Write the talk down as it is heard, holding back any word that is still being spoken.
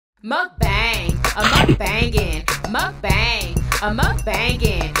Mukbang, a mukbangin', mukbang, a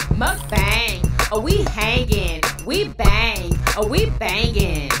mukbangin', mukbang. Oh, we hangin', we bang, oh, we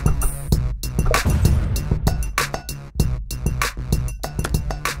bangin'.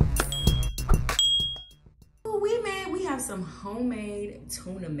 We have some homemade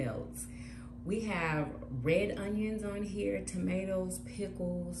tuna melts. We have red onions on here, tomatoes,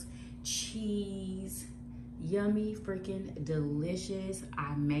 pickles, cheese. Yummy, freaking delicious.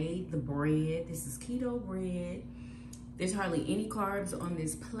 I made the bread. This is keto bread. There's hardly any carbs on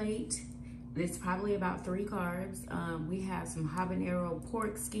this plate. There's probably about 3 carbs. We have some habanero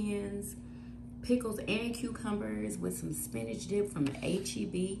pork skins, pickles and cucumbers with some spinach dip from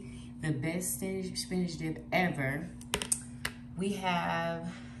HEB, the best spinach dip ever. We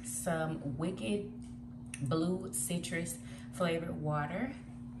have some Wicked Blue citrus flavored water.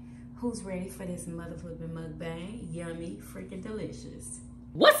 Who's ready for this mother flipping mukbang? Yummy, freaking delicious.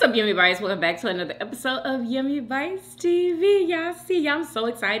 What's up, Yummy Bites? Welcome back to another episode of Yummybitestv. Y'all see, I'm so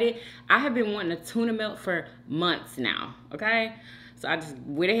excited. I have been wanting a tuna melt for months now, okay? So I just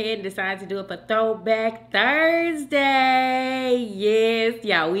went ahead and decided to do it for Throwback Thursday. Yes,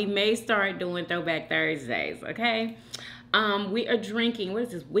 yeah, we may start doing Throwback Thursdays, okay? We are drinking, what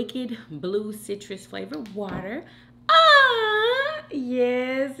is this? Wicked Blue citrus flavored water.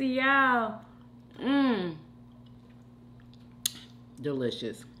 Yes, y'all.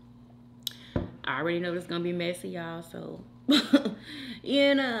 Delicious. I already know it's gonna be messy, y'all, so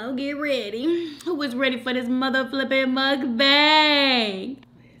you know, get ready. Who is ready for this mother flipping mukbang?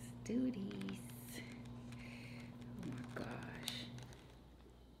 Let's do this. Oh my gosh.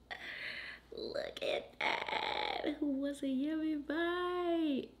 Look at that. Who wants a yummy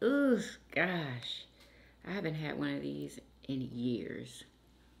bite? Ooh, gosh. I haven't had one of these in years.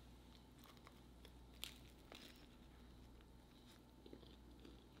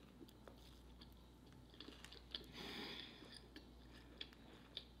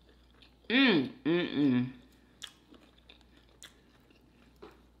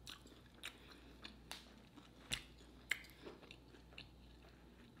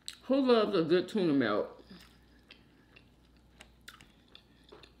 Who loves a good tuna melt?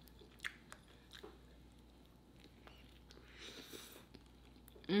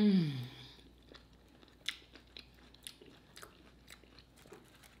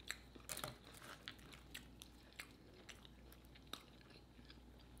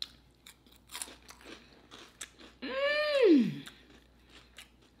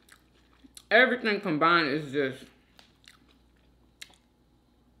 Everything combined is just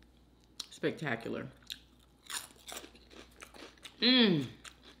spectacular.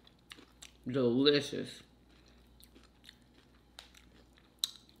 Delicious.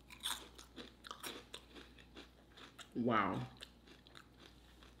 Wow.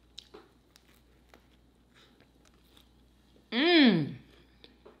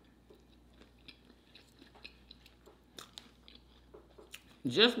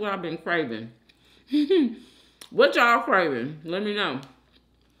 Just what I've been craving. What y'all craving? Let me know.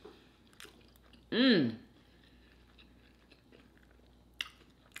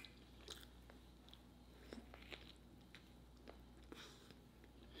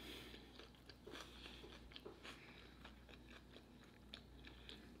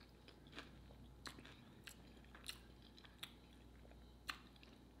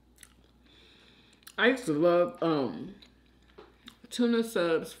 I used to love tuna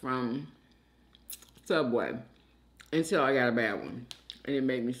subs from Subway until I got a bad one, and it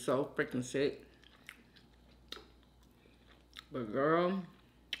made me so freaking sick. But girl,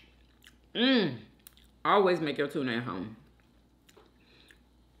 always make your tuna at home.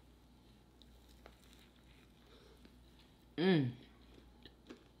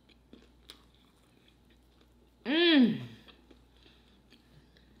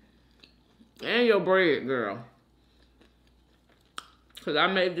 And your bread, girl. Because I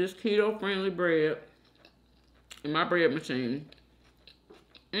made this keto-friendly bread in my bread machine.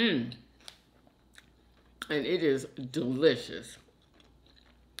 And it is delicious.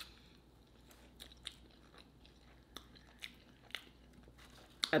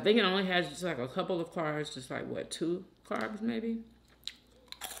 I think it only has just like a couple of carbs, just like what, 2 carbs maybe?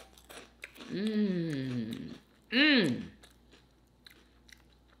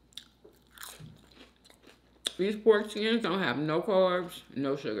 These pork skins don't have no carbs,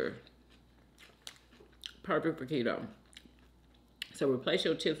 no sugar. Perfect for keto. So replace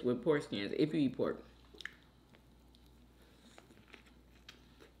your chips with pork skins if you eat pork.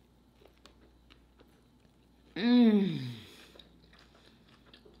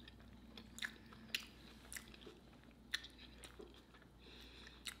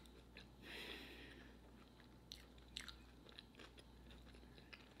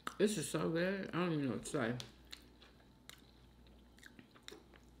 This is so good. I don't even know what to say.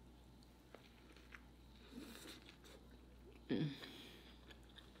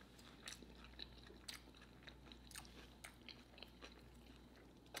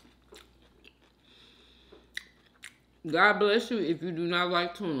 God bless you if you do not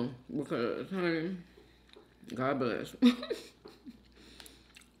like tuna. Because, honey, God bless.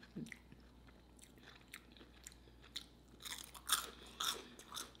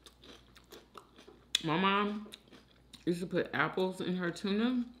 My mom used to put apples in her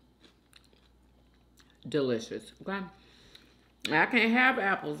tuna. Delicious. Okay? I can't have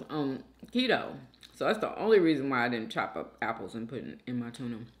apples on keto. So that's the only reason why I didn't chop up apples and put it in my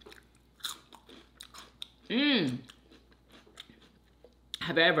tuna. Mmm.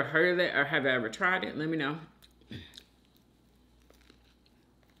 Have I ever heard of it or have I ever tried it? Let me know.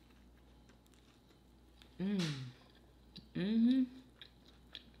 Mmm. Mm-hmm.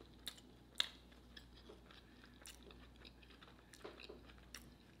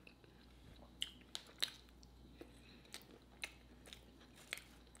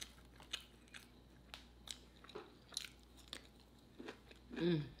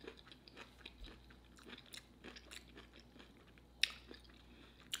 Mm.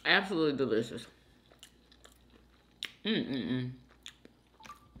 Absolutely delicious. Mm-mm-mm.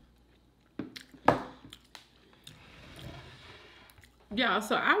 Yeah,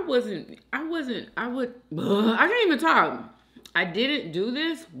 so I can't even talk. I didn't do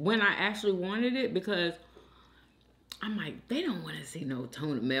this when I actually wanted it because I'm like, they don't want to see no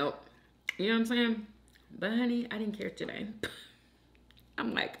tuna melt. You know what I'm saying? But honey, I didn't care today.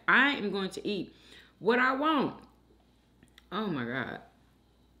 I'm like, I am going to eat what I want. Oh my God.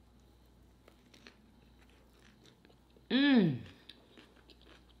 Mmm.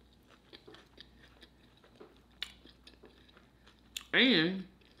 And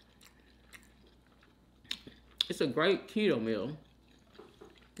it's a great keto meal.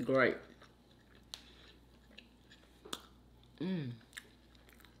 Great. Mmm.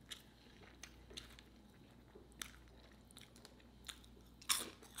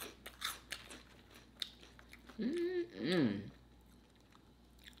 Mmm.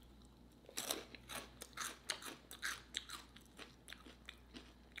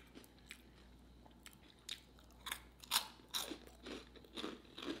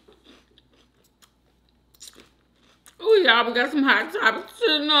 Oh, y'all, we got some hot topics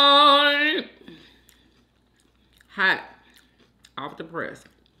tonight. Hot. Off the press.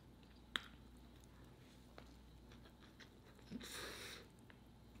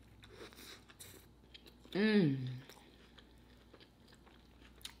 Mmm.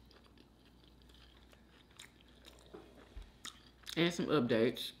 And some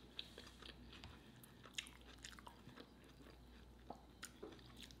updates.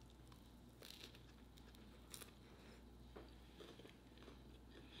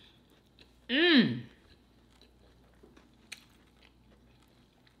 Mmm.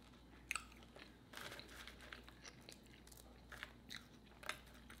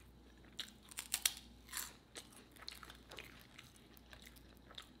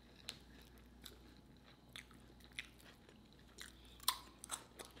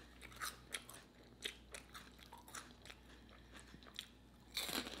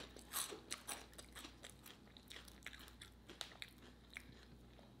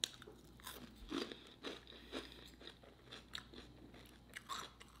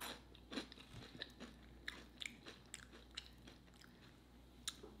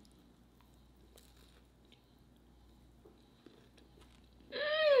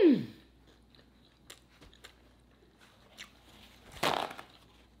 Mmm.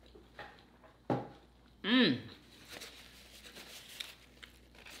 Mmm.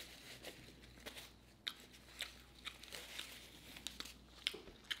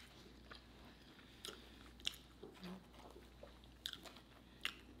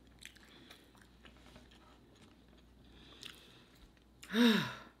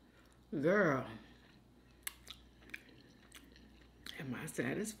 Girl, am I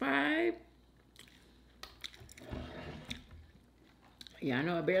satisfied? Yeah, I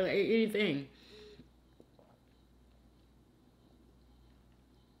know I barely ate anything.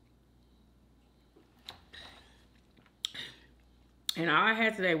 And all I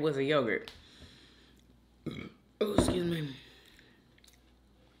had today was a yogurt. Oh, excuse me.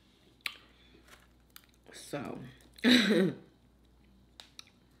 So.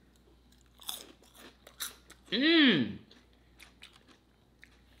 Mmm.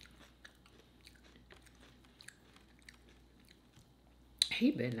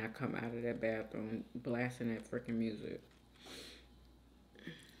 He better not come out of that bathroom blasting that freaking music.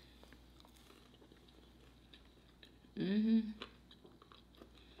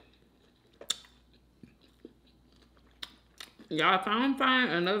 Y'all, if I don't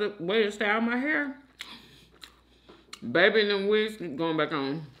find another way to style my hair, baby, them wigs going back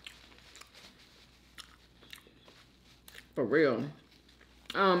on. For real.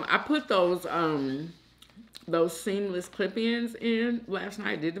 I put those seamless clip-ins in last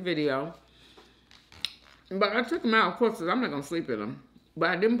night. Did the video, but I took them out, of course, because I'm not gonna sleep in them.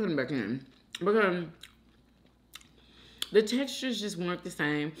 But I didn't put them back in because the textures just weren't the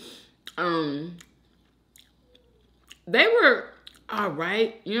same. They were all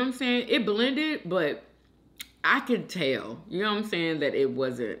right, you know what I'm saying? It blended, but I could tell, you know what I'm saying, that it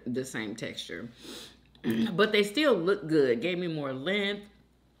wasn't the same texture. But they still look good. Gave me more length.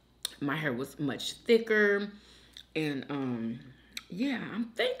 My hair was much thicker. And yeah, I'm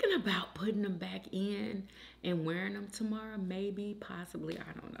thinking about putting them back in and wearing them tomorrow. Maybe, possibly,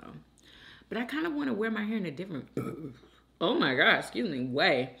 I don't know. But I kind of want to wear my hair in a different, oh my God, excuse me,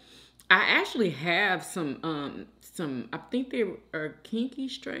 way. I actually have some, I think they are kinky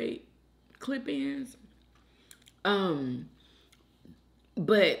straight clip-ins.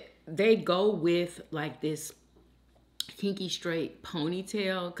 But they go with like this kinky straight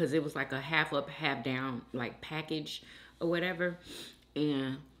ponytail because it was like a half up, half down like package or whatever.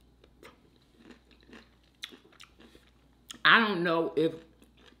 And I don't know if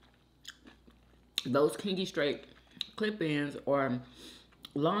those kinky straight clip-ins are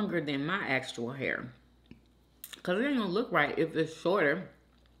longer than my actual hair, because it ain't gonna look right if it's shorter.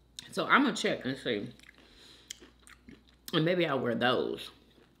 So I'm gonna check and see, and maybe I'll wear those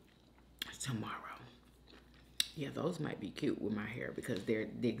tomorrow. Yeah, those might be cute with my hair because they're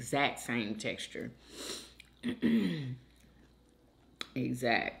the exact same texture.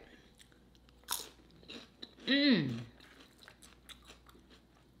 Exact.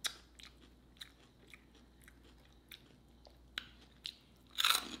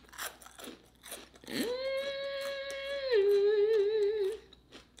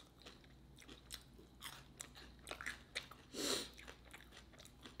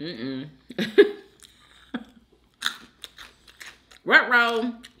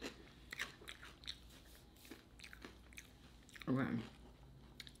 Roll. Okay.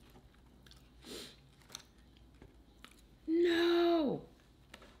 No.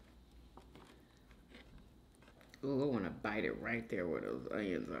 Oh, I want to bite it right there where those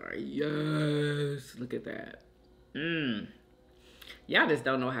onions are. Yes. Look at that. Y'all just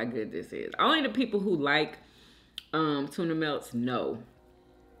don't know how good this is. Only the people who like tuna melts know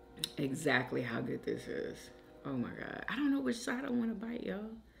exactly how good this is. Oh my God. I don't know which side I want to bite,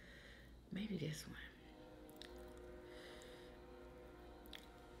 y'all. Maybe this one.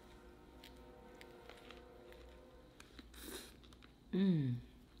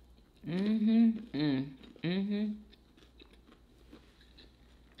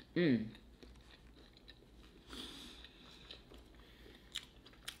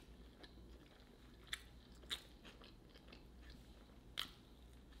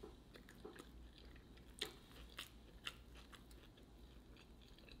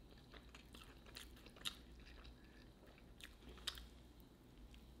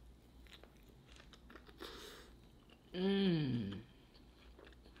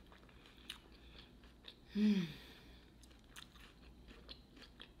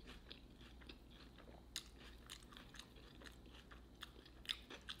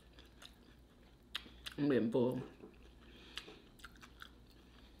 I'm getting full.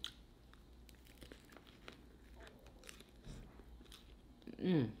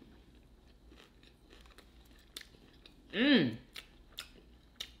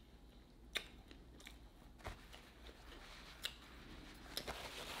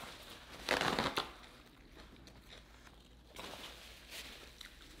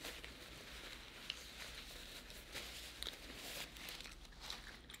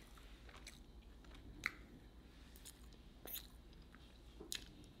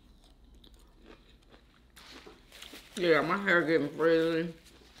 Yeah, my hair getting frizzy.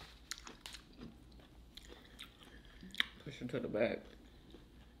 Push it to the back.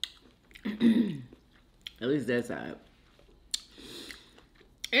 At least that side.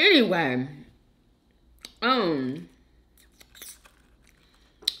 Anyway, so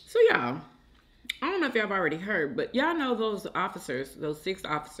y'all, I don't know if y'all have already heard, but y'all know those officers, those 6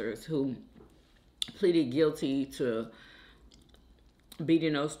 officers who pleaded guilty to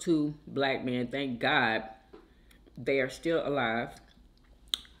beating those 2 black men. Thank God they are still alive.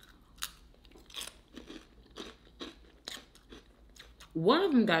 One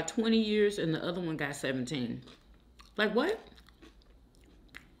of them got 20 years and the other one got 17. Like, what?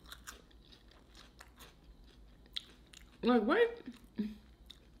 Like, what?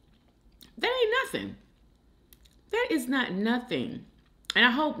 That ain't nothing. That is not nothing. And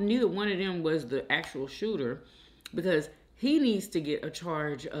I hope neither one of them was the actual shooter, because he needs to get a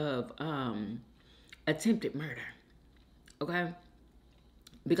charge of attempted murder. Okay?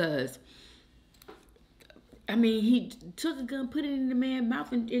 Because, I mean, he took a gun, put it in the man's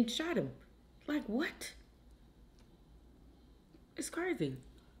mouth, and shot him. Like, what? It's crazy.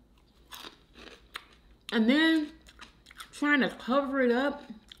 And then trying to cover it up.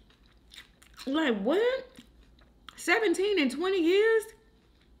 Like, what? 17 and 20 years?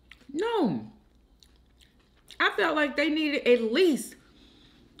 No. I felt like they needed at least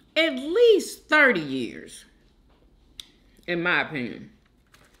 30 years. In my opinion.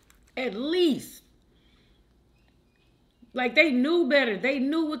 At least. Like, they knew better. They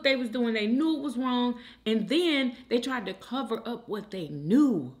knew what they was doing. They knew it was wrong. And then they tried to cover up what they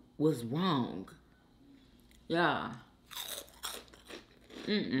knew was wrong. Yeah.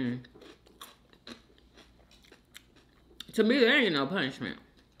 To me, there ain't no punishment.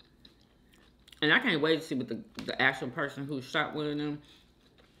 And I can't wait to see what the actual person who shot one of them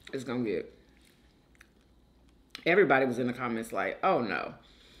is gonna get. Everybody was in the comments like, oh no.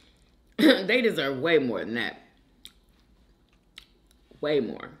 They deserve way more than that. Way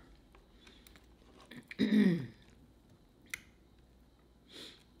more. Oh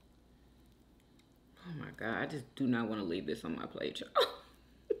my God, I just do not want to leave this on my plate, y'all.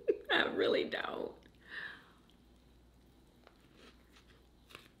 I really don't.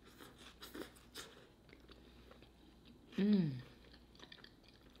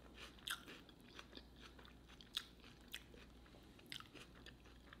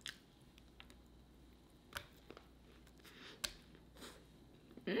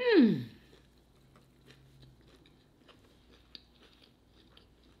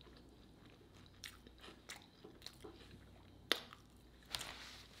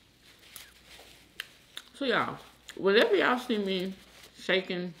 So y'all, whenever y'all see me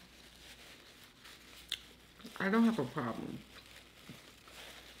shaking, I don't have a problem.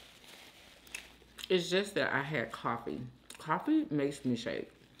 It's just that I had coffee. Coffee makes me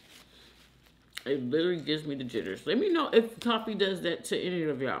shake. It literally gives me the jitters. Let me know if coffee does that to any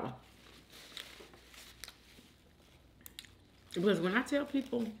of y'all. Because when I tell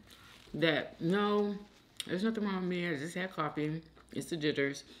people that, no, there's nothing wrong with me, I just had coffee, it's the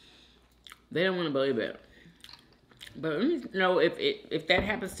jitters, they don't want to believe it. But let me know if that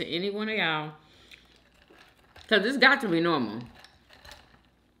happens to any one of y'all. Because it's got to be normal.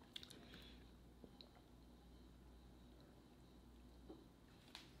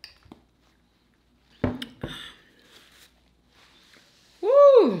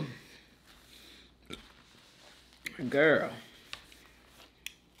 Woo! Girl.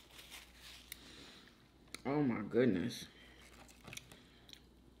 Oh my goodness.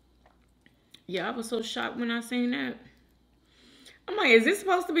 Yeah, I was so shocked when I seen that. I'm like, is this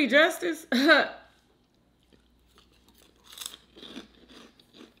supposed to be justice?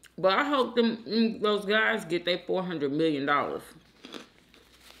 But I hope those guys get their $400 million.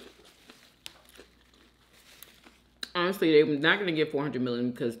 Honestly, they're not going to get $400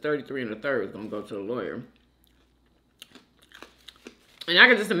 million because 33 1/3 is going to go to the lawyer. And I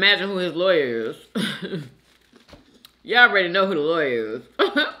can just imagine who his lawyer is. Y'all already know who the lawyer is.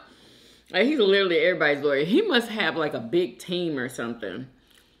 Like, he's literally everybody's lawyer. He must have like a big team or something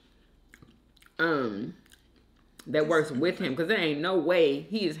that works with him, because there ain't no way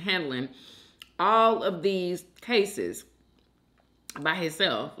he is handling all of these cases by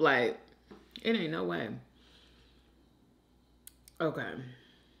himself. Like, it ain't no way. Okay.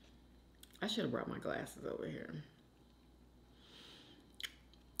 I should have brought my glasses over here.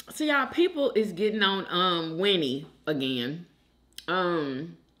 So y'all, people is getting on Winnie again.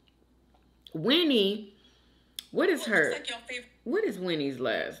 Winnie, what is her? What is Winnie's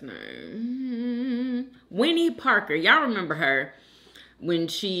last name? Winnie Parker. Y'all remember her when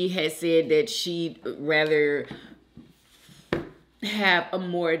she had said that she'd rather have a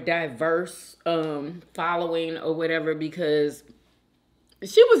more diverse following or whatever, because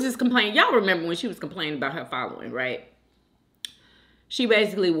she was just complaining. Y'all remember when she was complaining about her following, right? She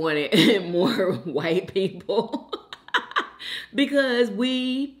basically wanted more white people because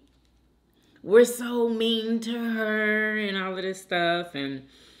we were so mean to her and all of this stuff. And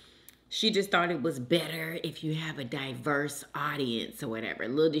she just thought it was better if you have a diverse audience or whatever.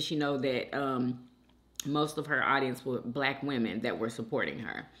 Little did she know that most of her audience were black women that were supporting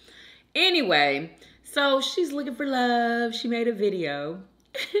her. Anyway, so she's looking for love. She made a video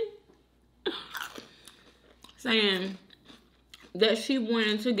saying that she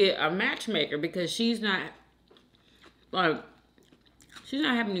wanted to get a matchmaker because she's not Like, she's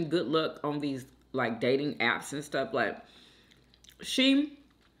not having any good luck on these, like, dating apps and stuff. Like, she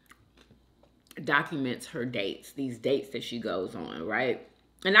documents her dates, these dates that she goes on, right?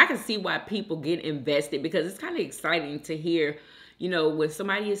 And I can see why people get invested, because it's kind of exciting to hear, you know, when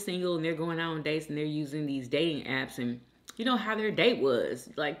somebody is single and they're going out on dates and they're using these dating apps and, you know, how their date was.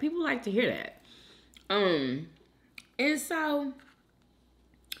 Like, people like to hear that. And so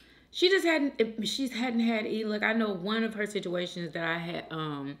she just hadn't had any luck. I know one of her situations that I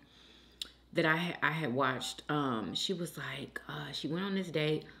had watched, she was like, she went on this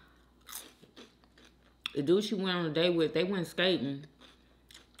date. The dude she went on a date with, they went skating.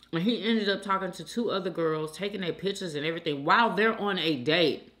 And he ended up talking to 2 other girls, taking their pictures and everything while they're on a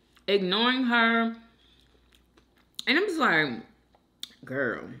date, ignoring her. And I'm just like,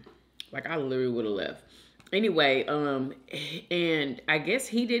 girl, like, I literally would have left. Anyway, and I guess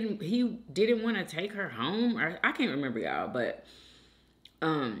he didn't want to take her home. Or, I can't remember, y'all, but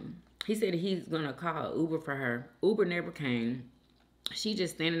he said he's gonna call Uber for her. Uber never came. She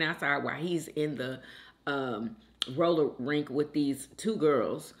just standing outside while he's in the roller rink with these 2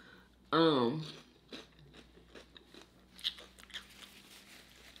 girls.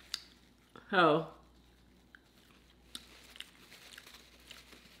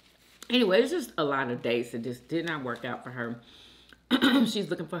 Anyway, it's just a lot of dates that just did not work out for her. She's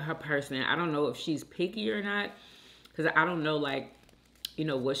looking for her person. I don't know if she's picky or not, because I don't know, like, you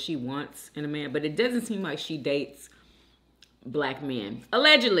know, what she wants in a man. But it doesn't seem like she dates black men.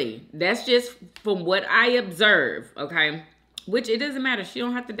 Allegedly. That's just from what I observe, okay? Which, it doesn't matter. She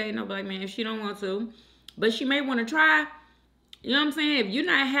don't have to date no black man if she don't want to. But she may want to try. You know what I'm saying? If you're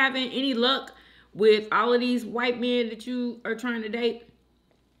not having any luck with all of these white men that you are trying to date,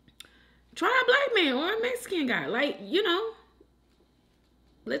 try a black man or a Mexican guy. Like, you know,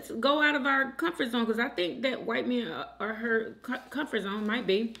 let's go out of our comfort zone, because I think that white men are her comfort zone, might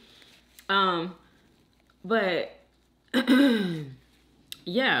be. But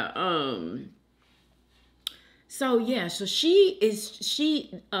yeah, so yeah, so she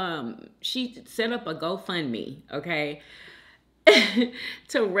set up a GoFundMe, okay,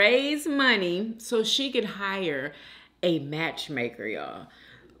 to raise money so she could hire a matchmaker, y'all.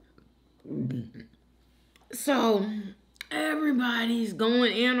 So everybody's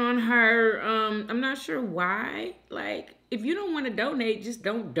going in on her. I'm not sure why. Like, if you don't want to donate, just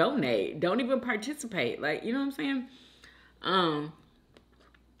don't donate. Don't even participate. Like, you know what I'm saying?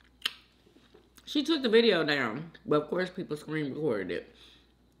 She took the video down, but of course people screen recorded it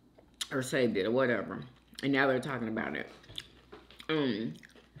or saved it or whatever, and now they're talking about it.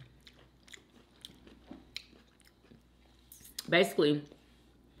 Basically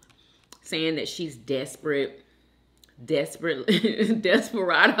saying that she's desperado,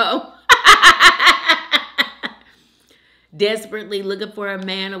 desperately looking for a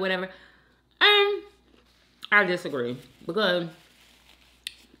man or whatever. I disagree, because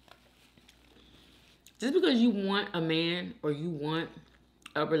just because you want a man or you want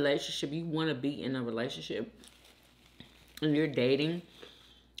a relationship, you want to be in a relationship and you're dating,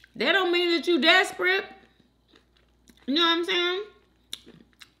 that don't mean that you're desperate. You know what I'm saying?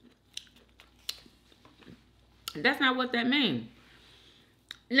 That's not what that means.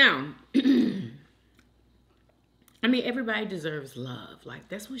 Now, I mean, everybody deserves love. Like,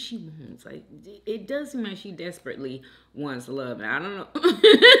 that's what she wants. Like, it does seem like she desperately wants love. And I don't know.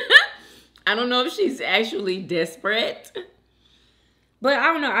 I don't know if she's actually desperate. But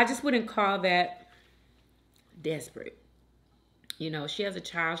I don't know. I just wouldn't call that desperate. You know, she has a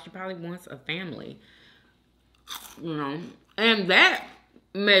child. She probably wants a family. You know. And that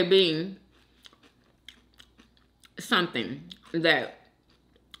may be something that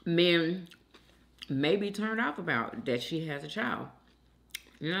men may be turned off about, that she has a child.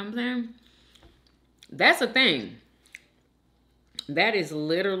 You know what I'm saying? That's a thing. That is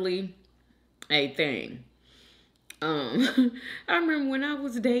literally a thing. I remember when I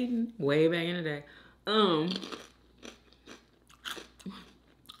was dating way back in the day. I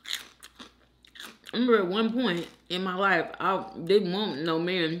remember at one point in my life, I didn't want no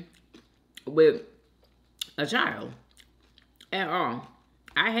man with a child at all.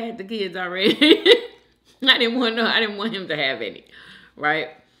 I had the kids already. I didn't want him to have any, right?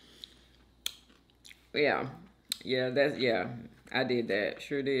 Yeah, I did that,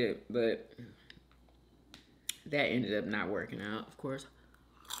 sure did, but that ended up not working out, of course.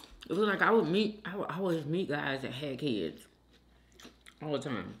 It was like I would always meet guys that had kids all the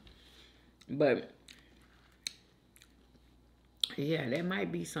time, but yeah, that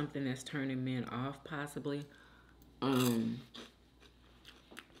might be something that's turning men off, possibly.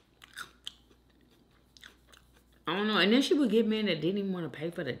 I don't know. And then she would get men that didn't even want to pay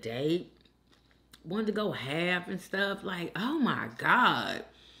for the date. Wanted to go half and stuff. Like, oh my God.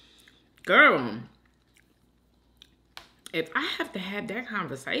 Girl. If I have to have that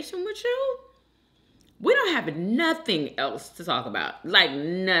conversation with you, we don't have nothing else to talk about. Like,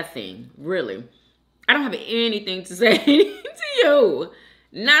 nothing. Really. I don't have anything to say to you.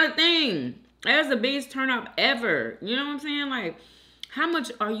 Not a thing. That's the biggest turnoff ever. You know what I'm saying? Like, how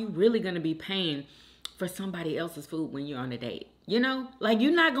much are you really going to be paying for somebody else's food when you're on a date? You know? Like,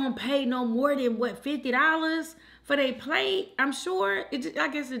 you're not going to pay no more than, what, $50 for their plate? I'm sure. I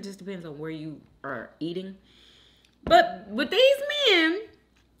guess it just depends on where you are eating. But with these men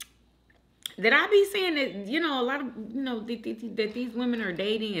that I be saying that, you know, a lot of, you know, that these women are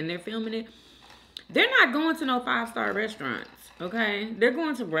dating and they're filming it, they're not going to no 5-star restaurants, okay? They're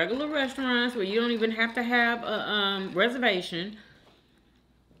going to regular restaurants where you don't even have to have a reservation.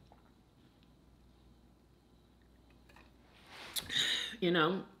 You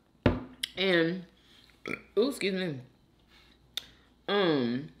know? And, ooh, excuse me.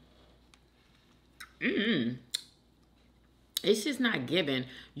 It's just not given.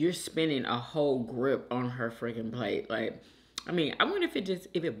 You're spending a whole grip on her freaking plate. Like, I mean, I wonder if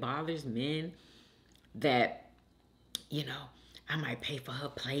it bothers men that, you know, I might pay for her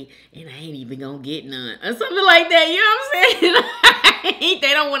plate and I ain't even gonna get none. Or something like that, you know what I'm saying?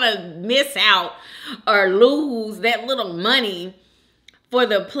 They don't want to miss out or lose that little money for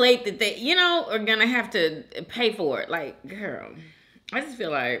the plate that they, you know, are gonna have to pay for it. Like, girl, I just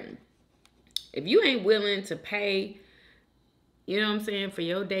feel like if you ain't willing to pay, you know what I'm saying, for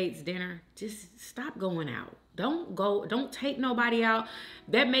your date's dinner, just stop going out. Don't take nobody out.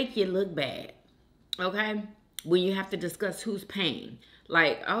 That make you look bad, okay? When you have to discuss who's paying.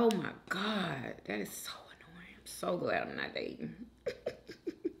 Like, oh my God, that is so annoying. I'm so glad I'm not dating.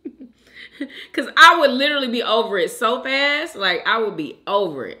 Because I would literally be over it so fast. Like, I would be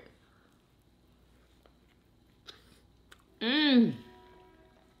over it.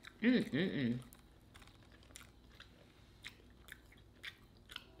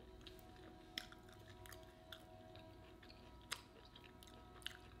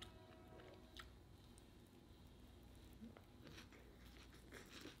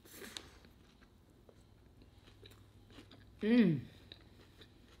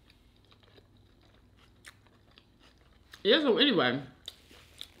 Yeah, so anyway,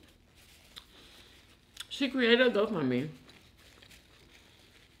 she created a GoFundMe.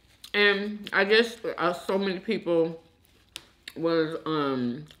 And I guess so many people was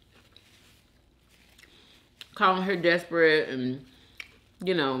calling her desperate and,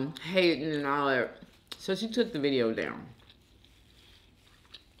 you know, hating and all that. So she took the video down.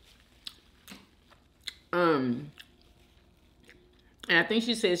 And I think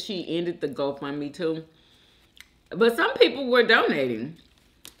she says she ended the GoFundMe too. But some people were donating.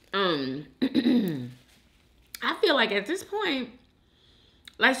 I feel like at this point,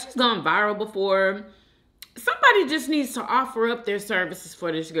 like, she's gone viral before. Somebody just needs to offer up their services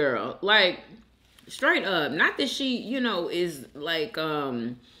for this girl. Like, straight up. Not that she, you know, is like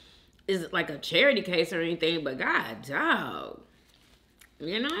a charity case or anything, but God, dog.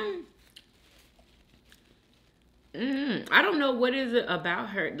 You know? I don't know what is it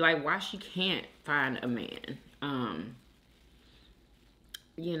about her, like, why she can't find a man.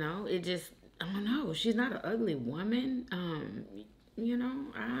 You know, it just, I don't know. She's not an ugly woman. You know,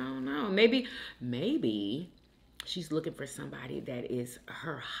 I don't know. Maybe she's looking for somebody that is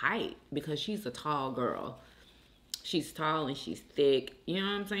her height, because she's a tall girl. She's tall and she's thick. You know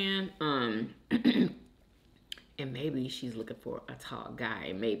what I'm saying? And maybe she's looking for a tall guy.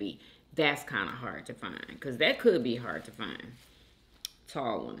 And maybe that's kind of hard to find, because that could be hard to find,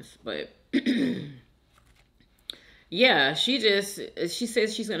 tall ones. But yeah, she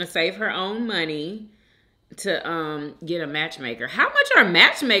says she's gonna save her own money to get a matchmaker. How much are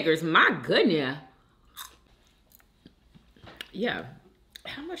matchmakers? My goodness. Yeah,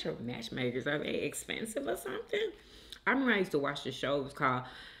 how much are matchmakers? Are they expensive or something? I remember I used to watch the show. It was called,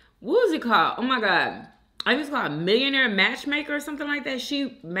 what was it called? Oh my God, I think it's called Millionaire Matchmaker or something like that.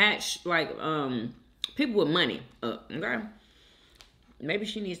 She matched like people with money. Okay. Maybe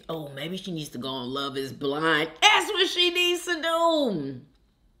she needs to go on Love is Blind. That's what she needs to do.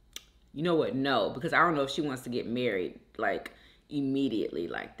 You know what? No, because I don't know if she wants to get married like immediately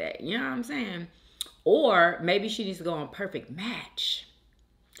like that. You know what I'm saying? Or maybe she needs to go on Perfect Match.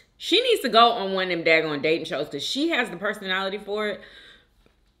 She needs to go on one of them daggone dating shows, because she has the personality for it.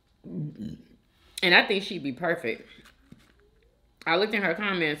 And I think she'd be perfect. I looked in her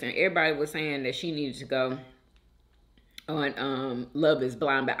comments and everybody was saying that she needed to go on Love is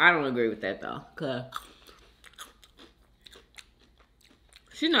Blind, but I don't agree with that though, because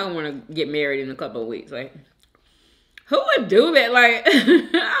She's not gonna want to get married in a couple of weeks. Like, who would do that? Like,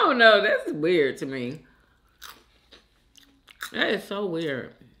 I don't know. That's weird to me. That is so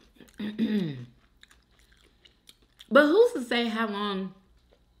weird. But who's to say how long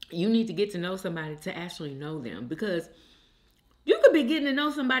you need to get to know somebody to actually know them? Because you could be getting to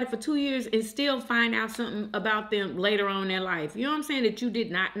know somebody for 2 years and still find out something about them later on in their life. You know what I'm saying? That you did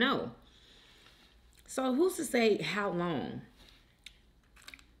not know. So who's to say how long?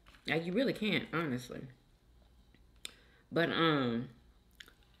 Like, you really can't, honestly. But,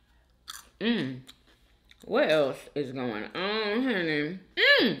 what else is going on, honey?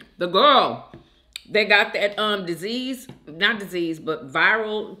 The girl that got that, disease, not disease, but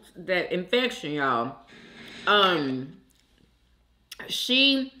viral, that infection, y'all.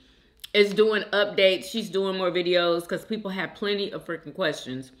 She is doing updates. She's doing more videos because people have plenty of freaking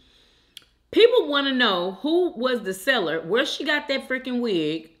questions. People want to know who was the seller, where she got that freaking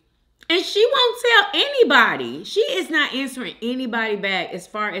wig, and she won't tell anybody. She is not answering anybody back as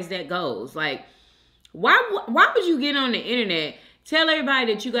far as that goes. Like, why would you get on the internet, tell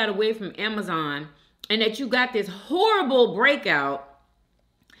everybody that you got a wig from Amazon and that you got this horrible breakout,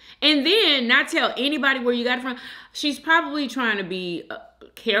 and then not tell anybody where you got it from? She's probably trying to be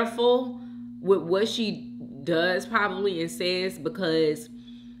careful with what she does probably and says, because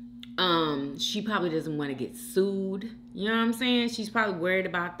she probably doesn't want to get sued. You know what I'm saying? She's probably worried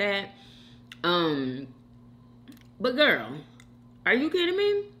about that. But girl, are you kidding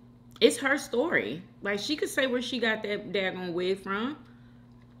me? It's her story. Like, she could say where she got that daggone wig from.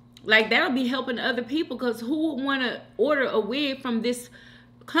 Like, that'll be helping other people, because who would want to order a wig from this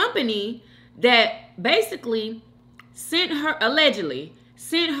company that basically sent her, allegedly,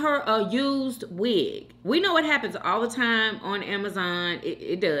 sent her a used wig? We know it happens all the time on Amazon.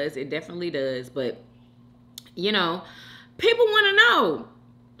 It does. It definitely does. But, you know, people want to know.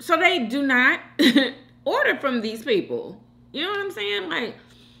 So they do not order from these people. You know what I'm saying? Like,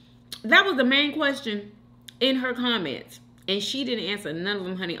 that was the main question in her comments. And she didn't answer none of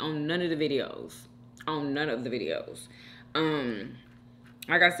them, honey, on none of the videos. On none of the videos.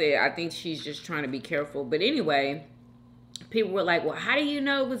 Like I said, I think she's just trying to be careful. But anyway, people were like, well, how do you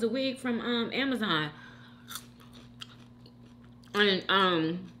know it was a wig from Amazon?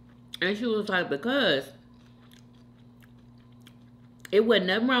 And she was like, because it wasn't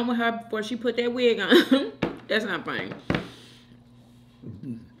nothing wrong with her before she put that wig on. That's not funny.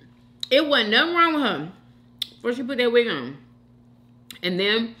 It wasn't nothing wrong with her before she put that wig on. And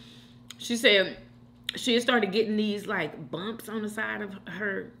then she said she started getting these like bumps on the side of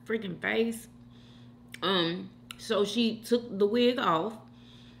her freaking face. So she took the wig off,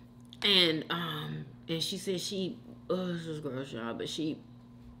 and she said this is gross, y'all, but she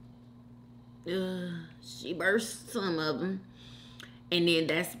burst some of them, and then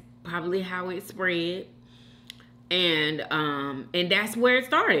that's probably how it spread. And that's where it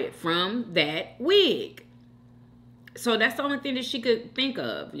started, from that wig. So that's the only thing that she could think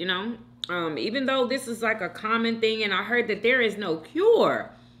of, you know. Even though this is like a common thing, and I heard that there is no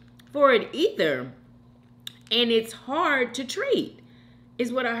cure for it either, and it's hard to treat,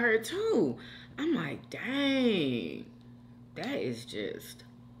 is what I heard too. I'm like, dang, that is just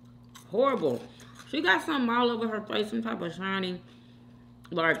horrible. She got something all over her face, some type of shiny,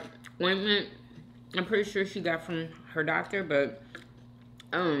 like, ointment. I'm pretty sure she got from her doctor, but,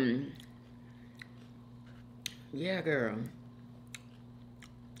 yeah, girl.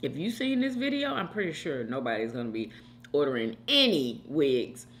 If you seen this video, I'm pretty sure nobody's gonna be ordering any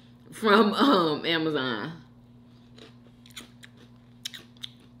wigs from Amazon.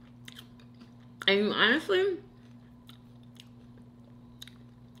 And honestly,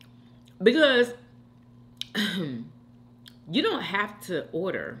 because you don't have to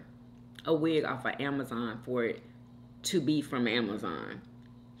order a wig off of Amazon for it to be from Amazon.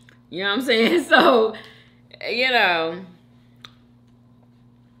 You know what I'm saying? So, you know.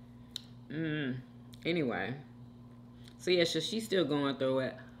 Anyway. So yeah, so she's still going through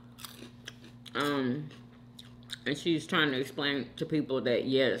it. And she's trying to explain to people that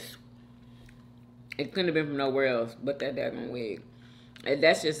yes, it couldn't have been from nowhere else but that daggone wig. And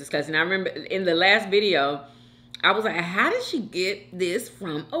that's just disgusting. I remember in the last video, I was like, how did she get this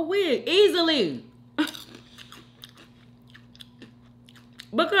from a wig? Easily.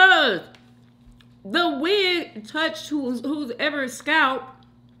 Because the wig touched who's ever scalp,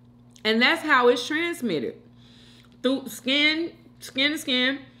 and that's how it's transmitted. Through skin to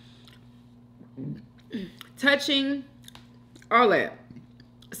skin, touching, all that.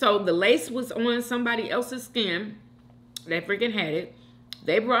 So the lace was on somebody else's skin. They freaking had it.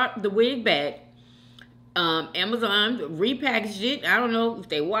 They brought the wig back. Amazon repackaged it. I don't know if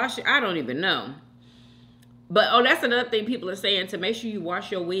they wash it. I don't even know. But, oh, that's another thing people are saying, to make sure you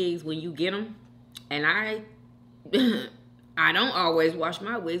wash your wigs when you get them. And I don't always wash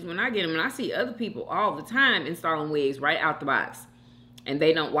my wigs when I get them. And I see other people all the time installing wigs right out the box. And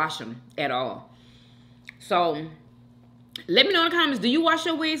they don't wash them at all. So, let me know in the comments, do you wash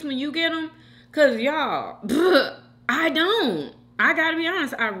your wigs when you get them? Because, y'all, I don't. I got to be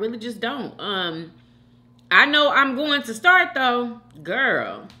honest, I really just don't. I know I'm going to start, though.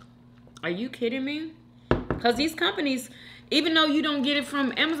 Girl, are you kidding me? Because these companies, even though you don't get it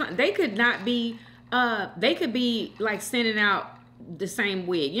from Amazon, they could not be, they could be like sending out the same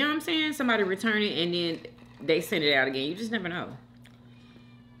wig. You know what I'm saying? Somebody return it and then they send it out again. You just never know.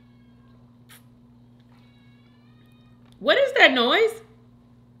 What is that noise?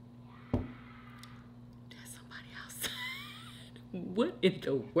 That's somebody else. What in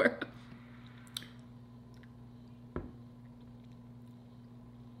the world?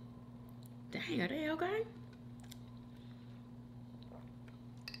 Dang, are they okay?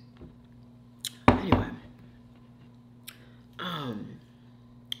 Anyway,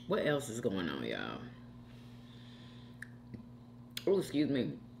 what else is going on, y'all? Oh, excuse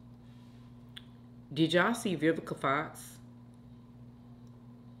me. Did y'all see Vivica Fox?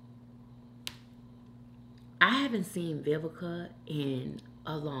 I haven't seen Vivica in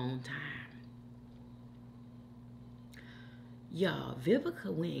a long time. Y'all, Vivica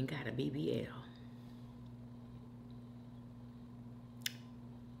went and got a BBL.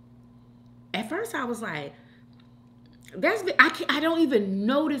 At first, I was like, I don't even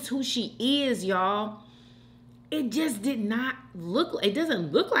notice who she is, y'all. It just did not look, it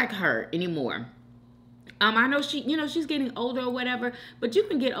doesn't look like her anymore. I know she's getting older or whatever, but you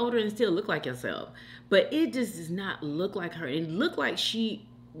can get older and still look like yourself. But it just does not look like her. It looked like she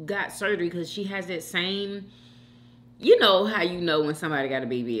got surgery because she has that same, you know how you know when somebody got a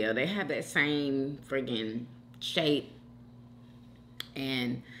BBL. They have that same friggin' shape.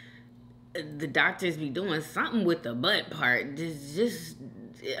 And the doctors be doing something with the butt part. Just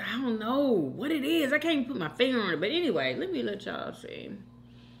I don't know what it is. I can't even put my finger on it. But anyway, let me let y'all see.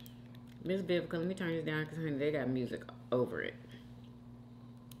 Miss Vivica, let me turn this down because, honey, they got music over it.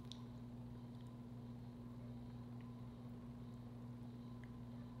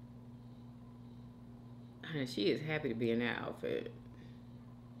 Honey, she is happy to be in that outfit.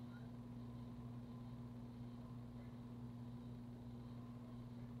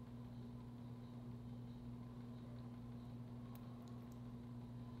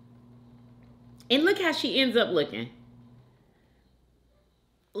 And look how she ends up looking.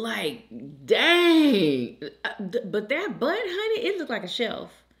 Like, dang. But that butt, honey, it looked like a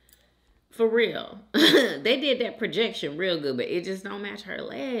shelf. For real. They did that projection real good, but it just don't match her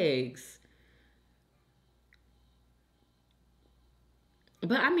legs.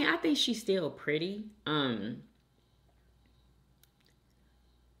 But, I mean, I think she's still pretty. I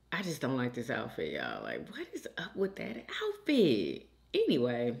just don't like this outfit, y'all. Like, what is up with that outfit?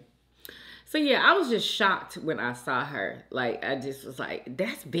 Anyway. So, yeah, I was just shocked when I saw her. Like, I just was like,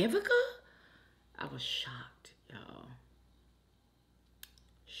 that's Vivica? I was shocked, y'all.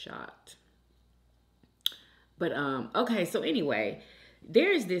 Shocked. But, okay, so anyway,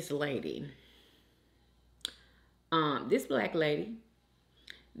 there's this lady. This black lady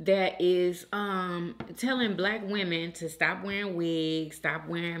that is telling black women to stop wearing wigs, stop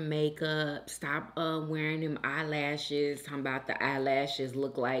wearing makeup, stop wearing them eyelashes, talking about the eyelashes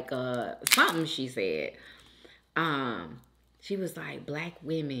look like something she said. She was like, black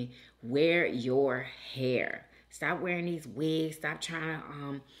women, wear your hair. Stop wearing these wigs. Stop trying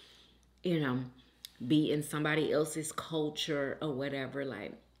to, you know, be in somebody else's culture or whatever.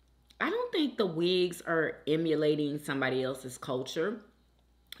 Like, I don't think the wigs are emulating somebody else's culture.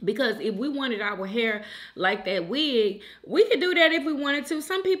 Because if we wanted our hair like that wig, we could do that if we wanted to.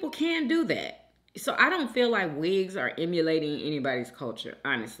 Some people can do that. So I don't feel like wigs are emulating anybody's culture.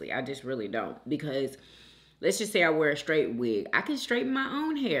 Honestly, I just really don't. Because let's just say I wear a straight wig. I can straighten my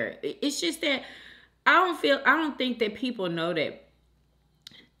own hair. It's just that I don't think that people know that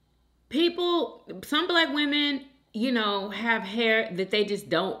some black women, you know, have hair that they just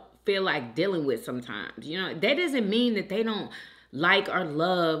don't feel like dealing with sometimes. You know, that doesn't mean that they don't like or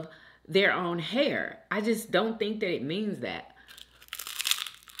love their own hair. I just don't think that it means that.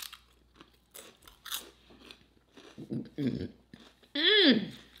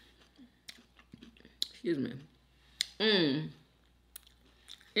 Excuse me.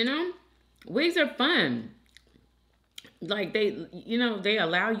 You know, wigs are fun. Like they, you know, they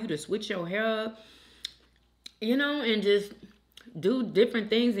allow you to switch your hair up, you know, and just do different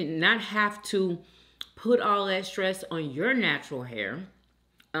things and not have to put all that stress on your natural hair.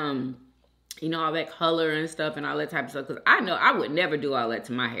 You know, all that color and stuff and all that type of stuff. Because I know I would never do all that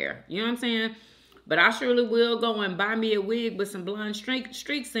to my hair. You know what I'm saying? But I surely will go and buy me a wig with some blonde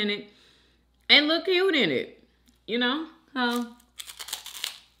streaks in it and look cute in it. You know?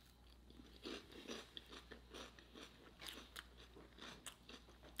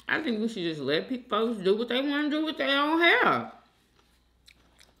 I think we should just let folks do what they want to do with their own hair.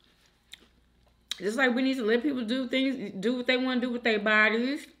 Just like we need to let people do what they want to do with their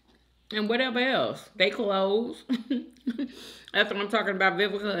bodies and whatever else. They clothes. That's what I'm talking about,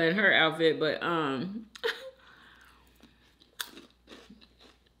 Vivica and her outfit, but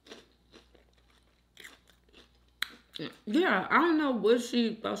yeah, I don't know what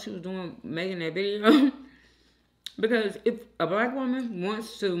she thought she was doing making that video. Because if a black woman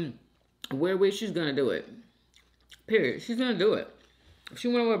wants to wear wigs, she's gonna do it. Period. She's gonna do it. If she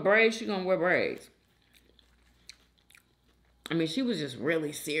wanna wear braids, she's gonna wear braids. I mean, she was just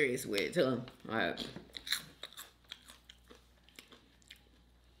really serious with it too. Like,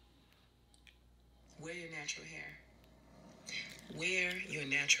 wear your natural hair. Wear your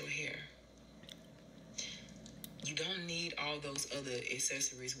natural hair. You don't need all those other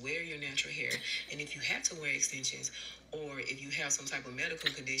accessories. Wear your natural hair. And if you have to wear extensions, or if you have some type of medical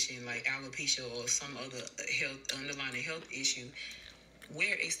condition like alopecia or some other underlying health issue,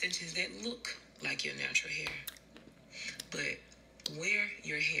 wear extensions that look like your natural hair. But wear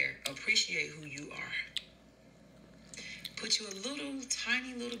your hair. Appreciate who you are. Put you a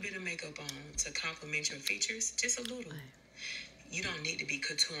tiny little bit of makeup on to complement your features. Just a little. You don't need to be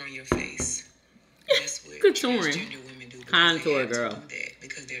contouring your face. That's what transgender women do. Contour, girl. Do that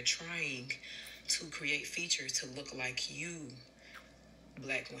because they're trying to create features to look like you,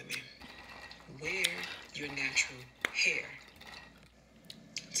 black women. Wear your natural hair.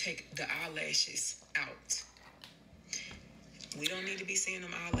 Take the eyelashes out. We don't need to be seeing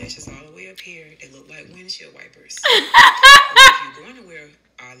them eyelashes all the way up here. They look like windshield wipers. If you're going to wear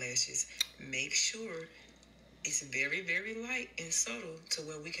eyelashes, make sure it's very, very light and subtle to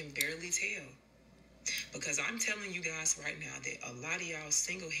where we can barely tell. Because I'm telling you guys right now that a lot of y'all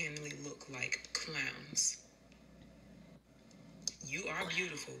single-handedly look like clowns. You are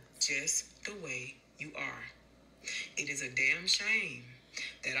beautiful just the way you are. It is a damn shame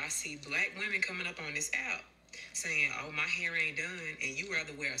that I see black women coming up on this app saying, oh, my hair ain't done, and you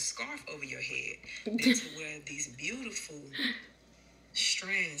rather wear a scarf over your head than to wear these beautiful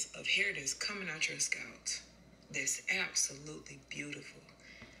strands of hair that's coming out your scalp. That's absolutely beautiful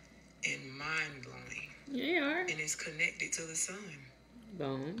and mind-blowing. Yeah. And it's connected to the sun.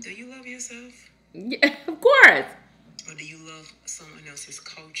 Boom. Do you love yourself? Yeah, of course. Or do you love someone else's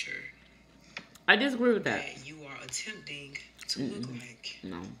culture? I disagree with that. That you are attempting to look like.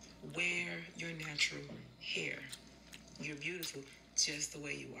 No. Wear your natural hair. You're beautiful just the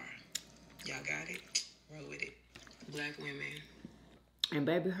way you are. Y'all got it? Roll with it. Black women. And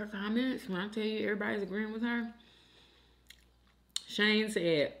baby, her comments, when I tell you everybody's agreeing with her. Shane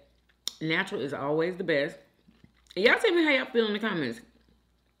said, natural is always the best. Y'all tell me how y'all feel in the comments.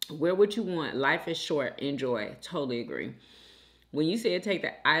 Wear what you want. Life is short. Enjoy. Totally agree. When you said take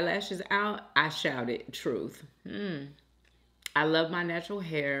the eyelashes out, I shouted truth. I love my natural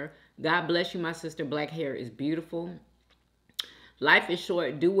hair. God bless you, my sister. Black hair is beautiful. Life is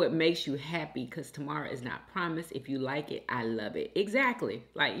short. Do what makes you happy because tomorrow is not promised. If you like it, I love it. Exactly.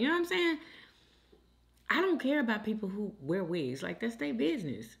 Like, you know what I'm saying? I don't care about people who wear wigs. Like, that's their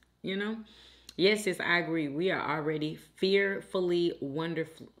business, you know? Yes, sis, I agree. We are already fearfully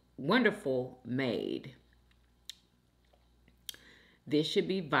wonderful made. This should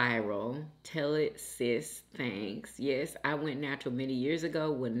be viral. Tell it, sis. Thanks. Yes, I went natural many years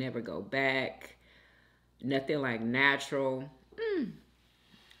ago. Will never go back. Nothing like natural.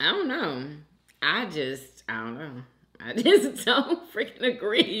 I don't know. I don't know. I just don't freaking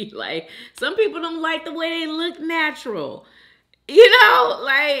agree. Like, some people don't like the way they look natural. You know,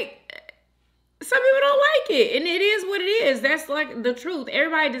 like, some people don't like it. And it is what it is. That's like the truth.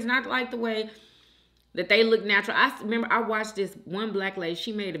 Everybody does not like the way that they look natural. I remember I watched this one black lady.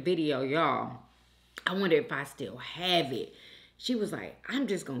 She made a video, y'all. I wonder if I still have it. She was like, I'm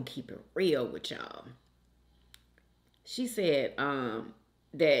just going to keep it real with y'all. She said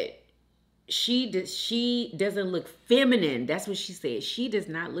that she doesn't look feminine. That's what she said. She does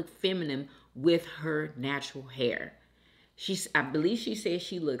not look feminine with her natural hair. I believe she said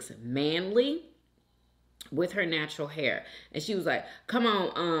she looks manly with her natural hair. And she was like, come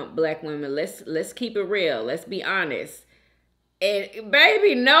on, black women, let's keep it real. Let's be honest. And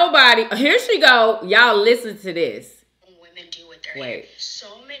baby, nobody, here she go. Y'all listen to this. Women do with their their hair.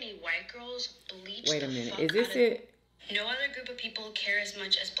 So many white girls bleach Wait a the minute. fuck Is this out of it? No other group of people care as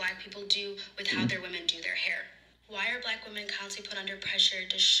much as black people do with how their women do their hair. Why are black women constantly put under pressure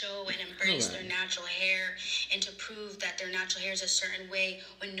to show and embrace their natural hair and to prove that their natural hair is a certain way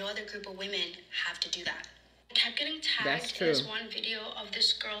when no other group of women have to do that? I kept getting tagged in this one video of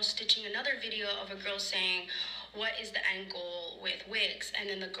this girl stitching another video of a girl saying, what is the end goal with wigs? And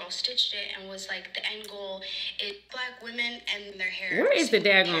then the girl stitched it and was like, the end goal is black women and their hair. Where is the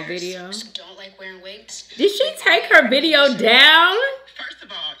daggone video? Don't like wearing wigs. Did she take her video down? First of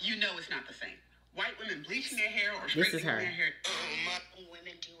all, you know it's not the same. White women bleaching their hair or straightening their hair.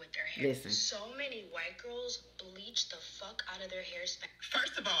 Women do with their hair. Listen. So many white girls bleach the fuck out of their hair.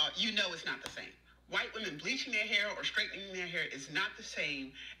 First of all, you know it's not the same. White women bleaching their hair or straightening their hair is not the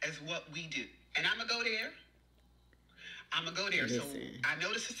same as what we do. And I'm going to go there. Listen. So I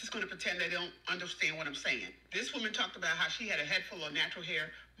know the sister's going to pretend they don't understand what I'm saying. This woman talked about how she had a head full of natural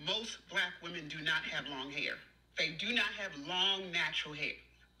hair. Most black women do not have long hair. They do not have long natural hair.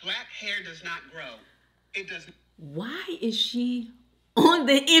 Black hair does not grow. It doesn't. Why is she on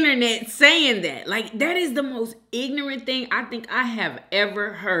the internet saying that? Like, that is the most ignorant thing I think I have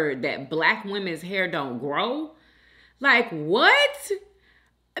ever heard, that black women's hair don't grow. Like, what?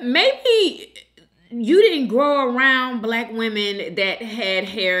 Maybe you didn't grow around black women that had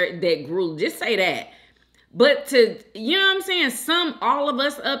hair that grew. Just say that. But to, you know what I'm saying, sum all of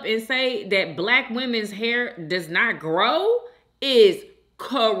us up and say that black women's hair does not grow is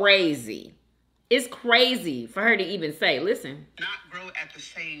crazy. It's crazy for her to even say. Listen. Not grow at the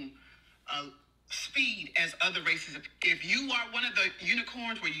same speed as other races. If you are one of the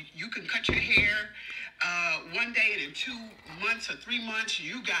unicorns where you can cut your hair one day and in 2 months or 3 months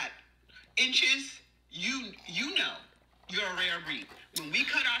you got inches, you know you're a rare breed. When we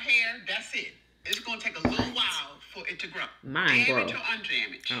cut our hair, that's it. It's going to take a little while for it to grow. Mine grow. Damage or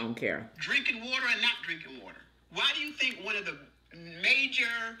undamaged. I don't care. Drinking water and not drinking water. Why do you think one of the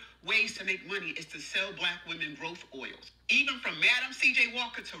major ways to make money is to sell black women growth oils? Even from Madam C.J.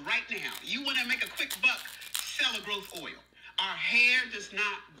 Walker to right now, you want to make a quick buck, sell a growth oil. Our hair does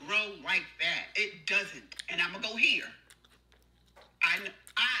not grow like that. It doesn't. And I'm going to go here. I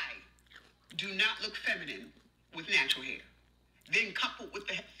do not look feminine with natural hair. Then coupled with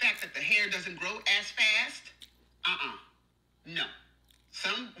the fact that the hair doesn't grow as fast, no.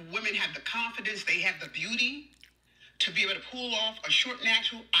 Some women have the confidence, they have the beauty to be able to pull off a short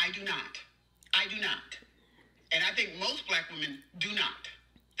natural. I do not. And I think most black women do not.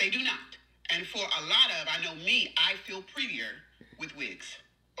 They do not. And for a lot of, I know me, I feel prettier with wigs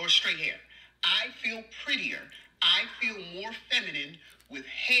or straight hair. I feel prettier. I feel more feminine with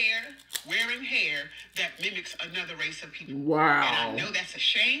hair, wearing hair that mimics another race of people. Wow. And I know that's a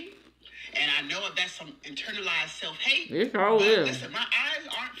shame. And I know that's some internalized self-hate. It's all is. Listen, my eyes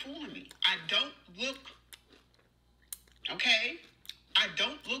aren't fooling me. I don't look, okay? I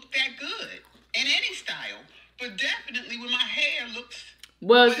don't look that good in any style. But definitely when my hair looks...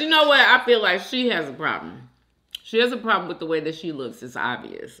 Well, you know what? I feel like she has a problem. She has a problem with the way that she looks. It's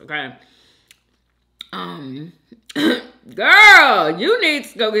obvious, okay? Girl, you need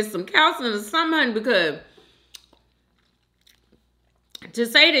to go get some counseling or something, because to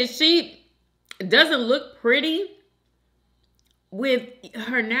say that she doesn't look pretty with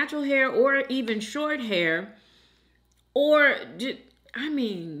her natural hair or even short hair, or just, I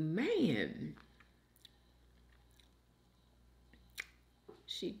mean, man,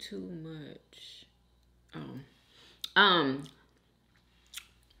 she too much.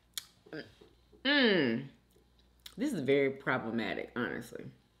 This is very problematic, honestly.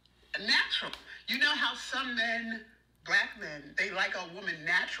 Natural. You know how some men, black men, they like a woman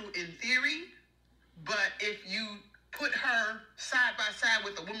natural in theory, but if you put her side by side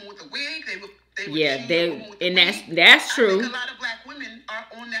with a woman with a wig, they would and that's true. I think a lot of black women are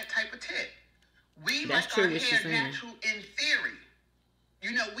on that type of tip. We that's like true, our hair natural in theory.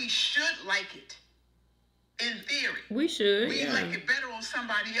 You know, we should like it in theory. We should. We like it better on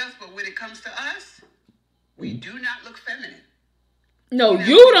somebody else, but when it comes to us, we do not look feminine. No,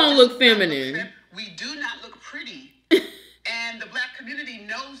 you don't look feminine. We do not look pretty. And the black community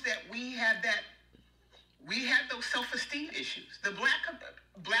knows that we have those self-esteem issues. The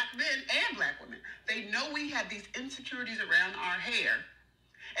black men and black women, they know we have these insecurities around our hair.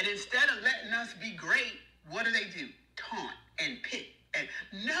 And instead of letting us be great, what do? Taunt and pick. And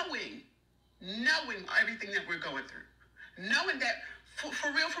knowing everything that we're going through. Knowing that,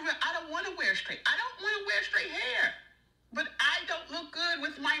 for real, I don't want to wear straight. I don't want to wear straight hair. But I don't look good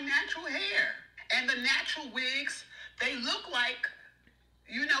with my natural hair. And the natural wigs, they look like,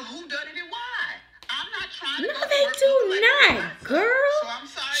 you know, who done it and why. I'm not trying to... No, they do not. Girl, So I'm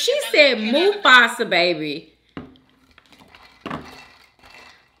sorry. she if I said look at it. Mufasa, baby.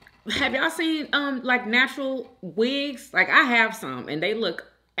 Have y'all seen like natural wigs? Like I have some, and they look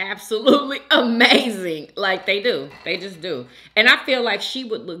absolutely amazing. Like they do, they just do. And I feel like she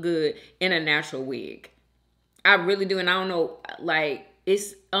would look good in a natural wig. I really do, and I don't know. Like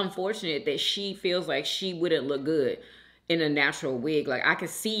it's unfortunate that she feels like she wouldn't look good in a natural wig. Like I could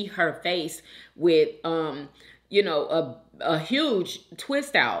see her face with you know, a huge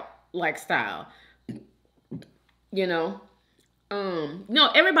twist out like style. You know. No,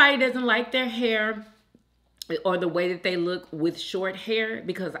 everybody doesn't like their hair or the way that they look with short hair,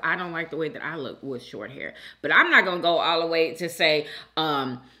 because I don't like the way that I look with short hair. But I'm not gonna go all the way to say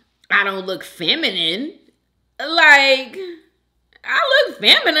I don't look feminine. Like I look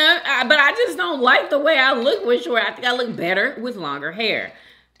feminine, but I just don't like the way I look with short. I think I look better with longer hair.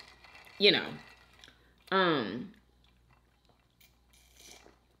 You know.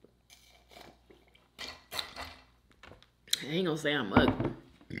 I ain't gonna say I'm ugly.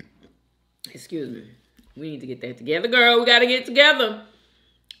 Excuse me. We need to get that together, girl. We gotta get together.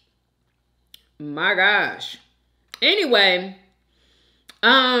 My gosh. Anyway,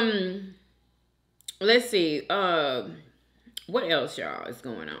 let's see. What else, y'all, is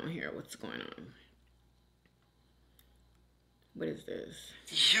going on here? What's going on? What is this?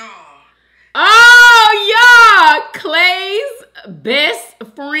 Y'all. Oh, y'all! Clay's best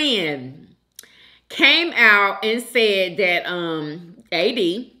friend came out and said that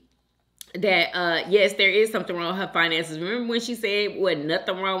AD, that yes, there is something wrong with her finances. Remember when she said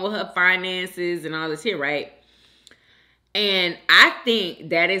nothing wrong with her finances and all this here, right? And I think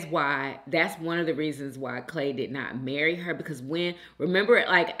that's one of the reasons why Clay did not marry her, because remember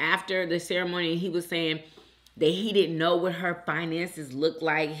like after the ceremony, he was saying that he didn't know what her finances looked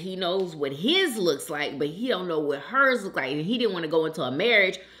like. He knows what his looks like, but he don't know what hers look like. And he didn't want to go into a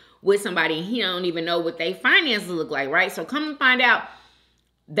marriage with somebody and he don't even know what their finances look like, right? So come to find out,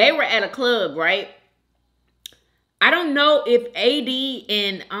 they were at a club, right? I don't know if AD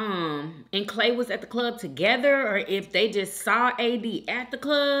and Clay was at the club together or if they just saw AD at the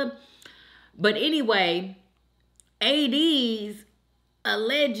club. But anyway, AD's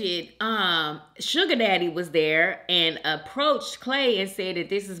alleged sugar daddy was there and approached Clay and said that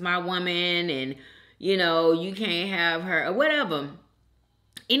this is my woman and, you know, you can't have her or whatever.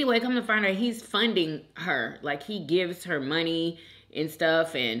 Anyway, come to find out, he's funding her. Like, he gives her money and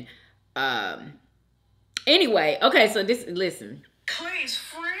stuff. And anyway, okay, so listen. Clay's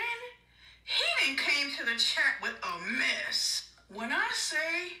friend, he done came to the chat with a mess. When I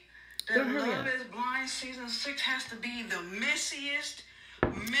say that Love is Blind Season 6 has to be the messiest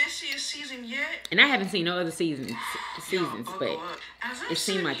season yet. And I haven't seen no other seasons, but it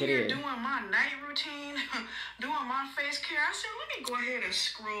seemed like it is. Doing my night routine, doing my face care, I said, let me go ahead and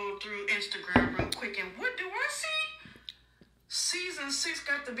scroll through Instagram real quick. And what do I see? Season 6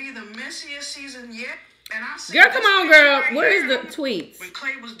 got to be the messiest season yet. And I said, girl, come on, girl. Where is the tweets? When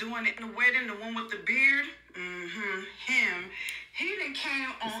Clay was doing it in the wedding, the one with the beard, him, he then came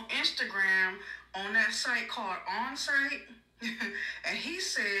on Instagram on that site called OnSite. And he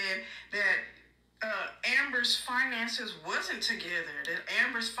said that Amber's finances wasn't together, that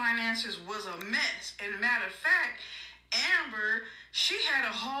Amber's finances was a mess. And matter of fact, Amber, she had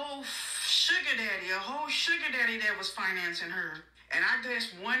a whole sugar daddy that was financing her. And I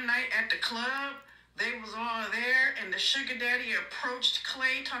guess one night at the club, they was all there, and the sugar daddy approached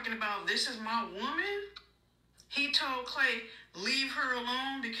Clay talking about, this is my woman. He told Clay, leave her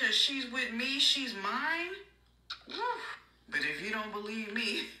alone because she's with me, she's mine. Woo. But if you don't believe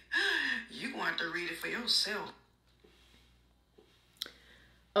me, you're going to have to read it for yourself.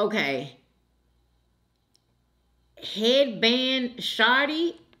 Okay. Headband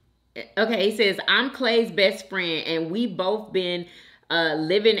Shawty. Okay, he says, I'm Clay's best friend, and we both been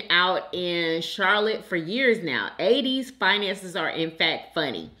living out in Charlotte for years now. AD's finances are in fact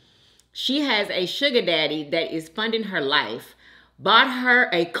funny. She has a sugar daddy that is funding her life, bought her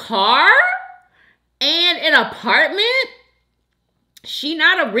a car and an apartment. She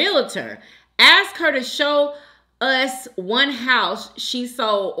not a realtor. Ask her to show us one house she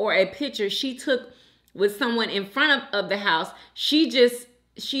sold or a picture she took with someone in front of the house. She just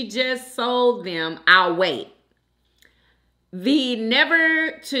sold them. I'll wait. The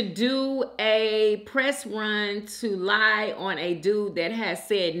never to do a press run to lie on a dude that has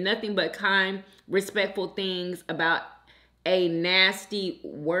said nothing but kind, respectful things about a nasty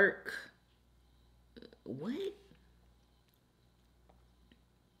work. What?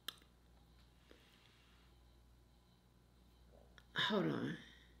 Hold on.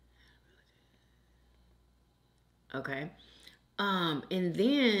 Okay. And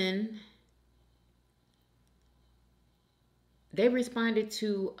then they responded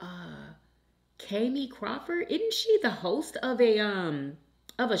to Kami Crawford. Isn't she the host of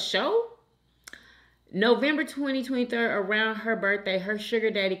a show? November 2023, around her birthday, her sugar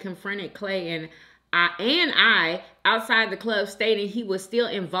daddy confronted Clay and I outside the club, stating he was still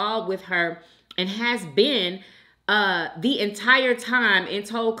involved with her and has been the entire time, and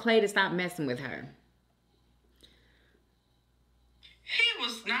told Clay to stop messing with her. He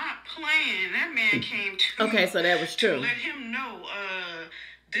was not playing. That man came to Okay, so that was true. To let him know,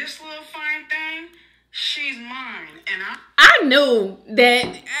 this little fine thing, she's mine. And I knew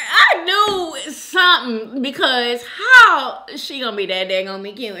something, because how she gonna be that dang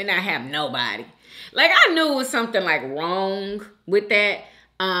me cute and not have nobody? Like, I knew it was something like wrong with that.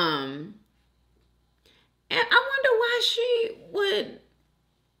 And I wonder why she would.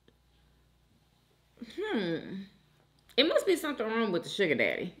 It must be something wrong with the sugar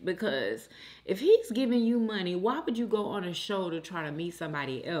daddy, because if he's giving you money, why would you go on a show to try to meet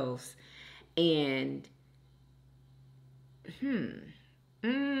somebody else? And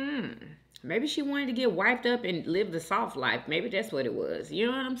maybe she wanted to get wiped up and live the soft life. Maybe that's what it was. You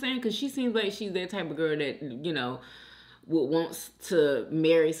know what I'm saying? Because she seems like she's that type of girl that, you know, wants to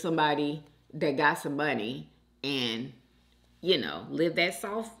marry somebody that got some money and, you know, live that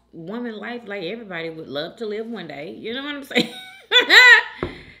soft woman life like everybody would love to live one day. You know what I'm saying?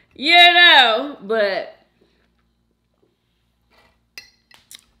 You know, but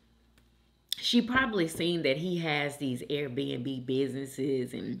she probably seen that he has these Airbnb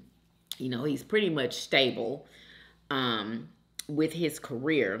businesses, and, you know, he's pretty much stable with his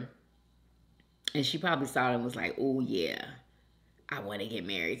career. And she probably saw it and was like, oh, yeah, I want to get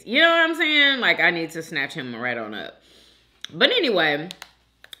married. You know what I'm saying? Like, I need to snatch him right on up. But anyway,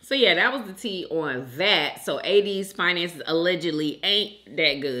 so yeah, that was the tea on that. So AD's finances allegedly ain't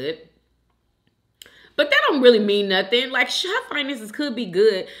that good. But that don't really mean nothing. Like, her finances could be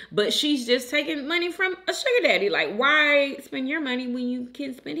good, but she's just taking money from a sugar daddy. Like, why spend your money when you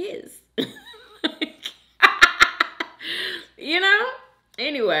can spend his? You know?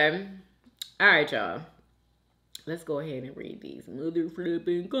 Anyway. All right, y'all. Let's go ahead and read these mother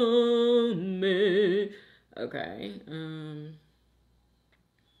flipping comments. Okay.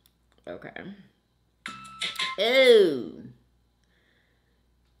 Okay.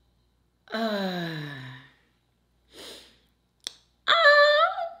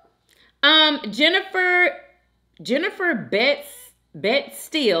 Jennifer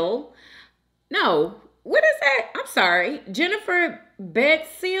Betsteele. No, what is that? I'm sorry. Jennifer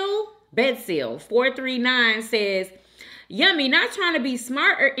Betsteele 439 says, Yummy, not trying to be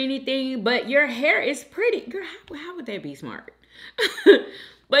smart or anything, but your hair is pretty. Girl, how would that be smart?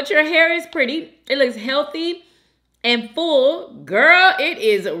 But your hair is pretty. It looks healthy and full. Girl, it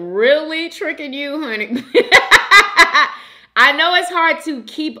is really tricking you, honey. I know it's hard to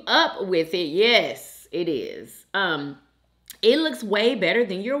keep up with it. Yes, it is. It looks way better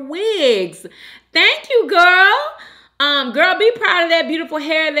than your wigs. Thank you, girl. Girl, be proud of that beautiful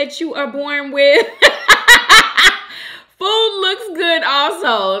hair that you are born with. Food looks good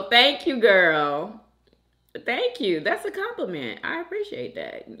also. Thank you, girl. Thank you. That's a compliment. I appreciate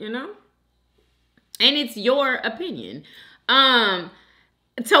that, you know? And it's your opinion. Tawana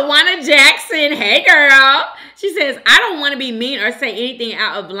Jackson, hey girl. She says, I don't want to be mean or say anything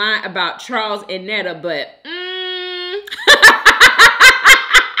out of line about Charles and Netta, but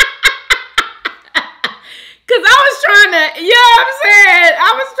because I was trying to, you know what I'm saying?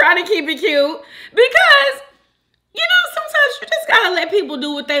 I was trying to keep it cute because, you know, sometimes you just got to let people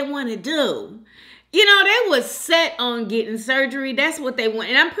do what they want to do. You know, they was set on getting surgery. That's what they want.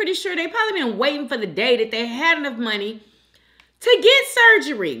 And I'm pretty sure they probably been waiting for the day that they had enough money to get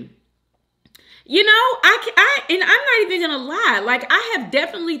surgery. You know, and I'm not even going to lie. Like, I have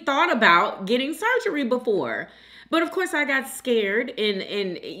definitely thought about getting surgery before. But of course I got scared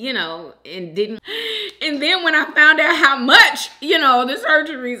and you know, and didn't. And then when I found out how much, you know, the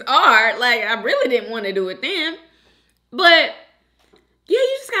surgeries are, like, I really didn't want to do it then. But yeah,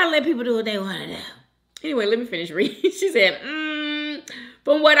 you just got to let people do what they want to do. Anyway, let me finish reading. She said,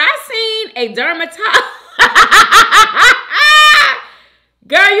 from what I've seen, a dermatologist.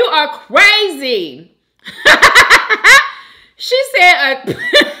 Girl, you are crazy. She said,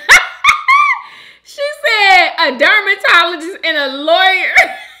 a dermatologist and a lawyer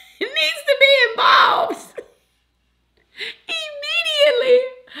needs to be involved immediately.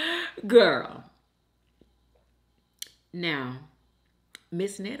 Girl. Now,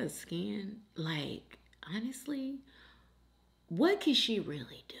 Miss Netta's skin, like, honestly, what could she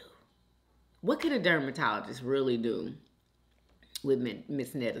really do? What could a dermatologist really do? with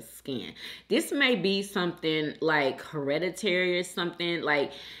Miss Netta's skin. This may be something like hereditary or something.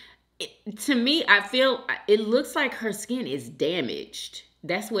 Like, to me, I feel it looks like her skin is damaged.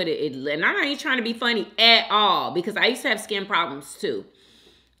 That's what it and I'm not even trying to be funny at all, because I used to have skin problems too.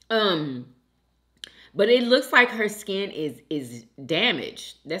 But it looks like her skin is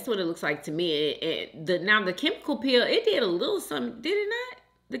damaged. That's what it looks like to me. Now the chemical peel, it did a little something, did it not?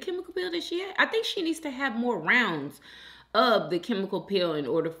 The chemical peel that she had? I think she needs to have more rounds of the chemical peel in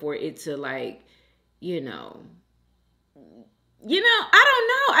order for it to, like, you know, I don't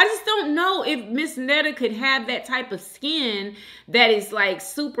know. I just don't know if Miss Netta could have that type of skin that is like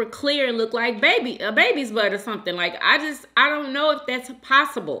super clear and look like a baby's butt or something. Like, I don't know if that's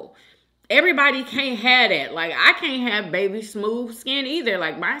possible. Everybody can't have that. Like, I can't have baby smooth skin either.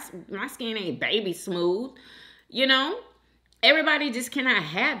 Like, my skin ain't baby smooth, you know? Everybody just cannot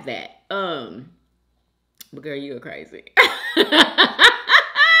have that. But girl, you are crazy.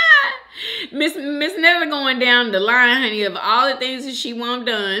 Miss Netta going down the line, honey, of all the things that she want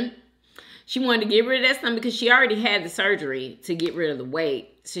done. She wanted to get rid of that stomach because she already had the surgery to get rid of the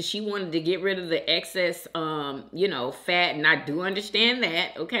weight. So she wanted to get rid of the excess, you know, fat. And I do understand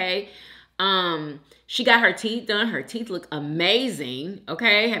that, okay? She got her teeth done. Her teeth look amazing,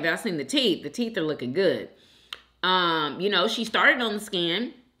 okay? Have y'all seen the teeth? The teeth are looking good. You know, she started on the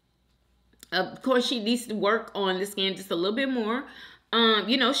skin. Of course, she needs to work on the skin just a little bit more.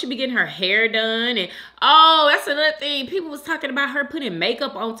 You know, she be getting her hair done, and oh, that's another thing. People was talking about her putting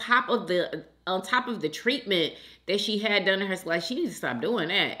makeup on top of the treatment that she had done to her. Like, she needs to stop doing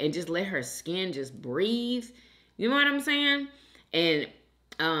that and just let her skin just breathe. You know what I'm saying? And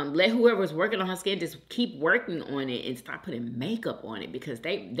let whoever's working on her skin just keep working on it and stop putting makeup on it, because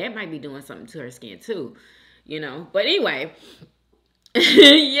that might be doing something to her skin too. You know. But anyway,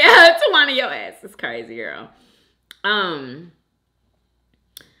 yeah, Tawana, your ass is crazy, girl.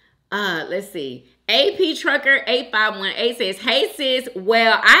 Let's see. AP Trucker 8518 says, "Hey sis,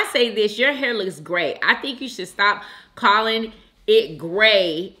 well, I say this, your hair looks great. I think you should stop calling it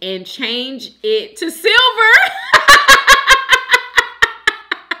gray and change it to silver."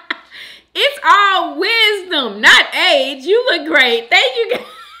 It's all wisdom, not age. You look great. Thank you.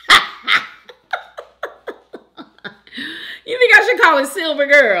 You think I should call it silver,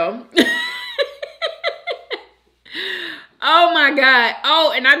 girl? Oh my God.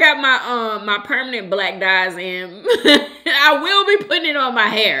 Oh, and I got my permanent black dyes in. I will be putting it on my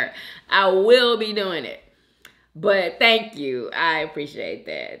hair. I will be doing it. But thank you. I appreciate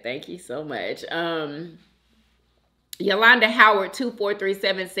that. Thank you so much. Yolanda Howard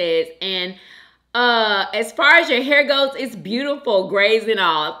 2437 says, and as far as your hair goes, it's beautiful, grays and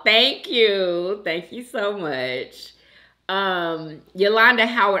all. Thank you. Thank you so much. Yolanda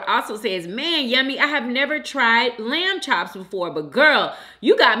Howard also says, man, Yummy, I have never tried lamb chops before, but girl,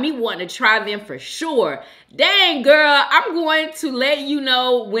 you got me wanting to try them for sure. Dang, girl, I'm going to let you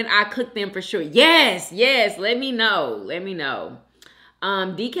know when I cook them for sure. Yes, let me know. Let me know.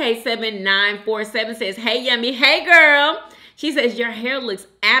 DK7947 says, hey, Yummy. Hey, girl. She says, your hair looks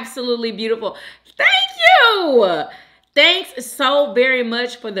absolutely beautiful. Thank you. Thanks so very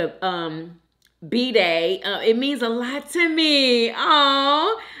much for the, B-Day. It means a lot to me.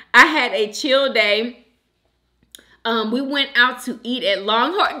 Oh, I had a chill day. We went out to eat at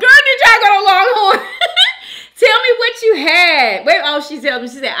Longhorn. Girl, did y'all go to Longhorn? Tell me what you had. Wait, oh, she tells me.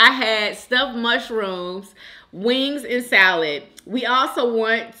 She said, I had stuffed mushrooms, wings, and salad. We also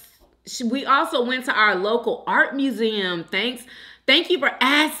went to our local art museum. Thank you for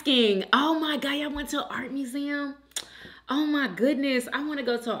asking. Oh my God, y'all went to an art museum? Oh my goodness, I want to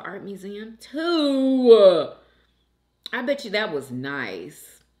go to an art museum too. I bet you that was nice.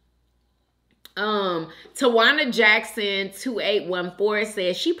 Tawana Jackson 2814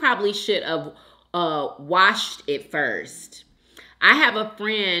 says she probably should have washed it first. I have a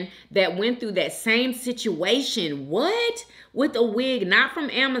friend that went through that same situation. What? With a wig not from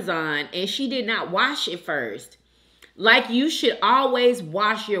Amazon, and she did not wash it first. Like, you should always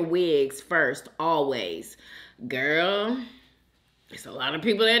wash your wigs first, always. Girl, it's a lot of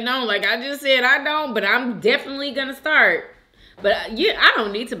people that don't. Like I just said, I don't, but I'm definitely gonna start. But yeah, I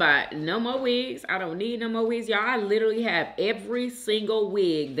don't need to buy no more wigs. I don't need no more wigs, y'all. I literally have every single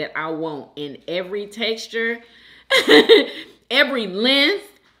wig that I want in every texture, every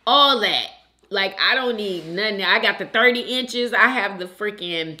length, all that. Like, I don't need nothing. I got the 30 inches. I have the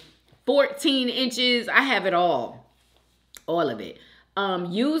freaking 14 inches. I have it all. All of it.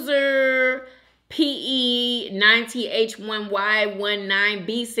 User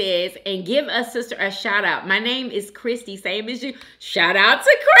PE90H1Y19B says, and give a sister a shout out. My name is Christy, same as you. Shout out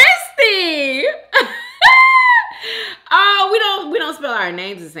to Christy. Oh, we spell our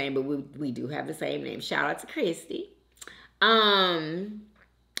names the same, but we do have the same name. Shout out to Christy. And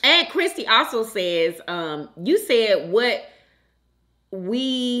Christy also says, you said what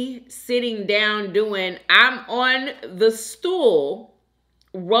we sitting down doing. I'm on the stool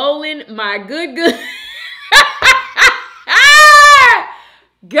rolling my good.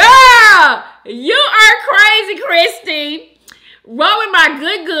 Girl, you are crazy, Christy. Rolling my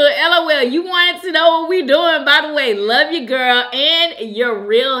good. LOL. You wanted to know what we doing. By the way, love you, girl. And your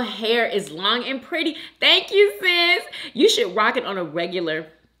real hair is long and pretty. Thank you, sis. You should rock it on a regular.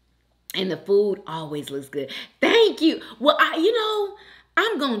 And the food always looks good. Thank you. Well,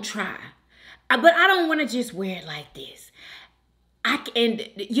 I'm going to try. But I don't want to just wear it like this. I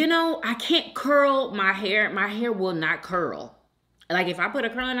can't curl my hair. My hair will not curl. Like, if I put a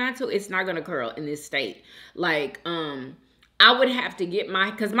curling onto it, it's not going to curl in this state. Like, I would have to get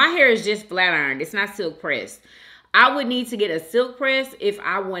because my hair is just flat ironed. It's not silk pressed. I would need to get a silk press if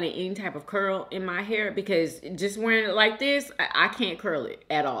I wanted any type of curl in my hair, because just wearing it like this, I can't curl it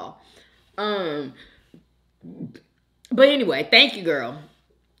at all. But anyway, thank you, girl.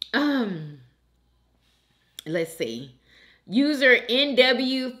 Let's see. User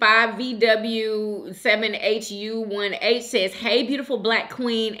NW5VW7HU1H says, hey, beautiful black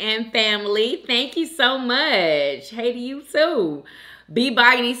queen and family. Thank you so much. Hey to you too. B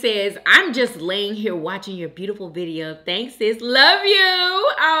Bogany says, I'm just laying here watching your beautiful video. Thanks, sis. Love you.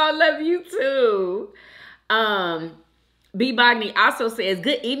 Oh, love you too. B Bogany also says,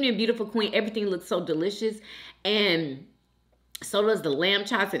 good evening, beautiful queen. Everything looks so delicious. And so does the lamb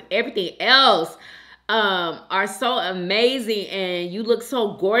chops, and everything else are so amazing. And you look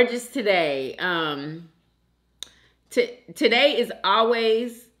so gorgeous today. Today is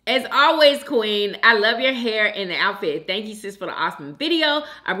always, as always, queen. I love your hair and the outfit. Thank you, sis, for the awesome video.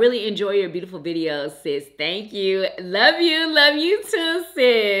 I really enjoy your beautiful videos, sis. Thank you. Love you. Love you too,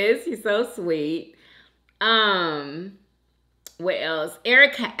 sis. You're so sweet. What else?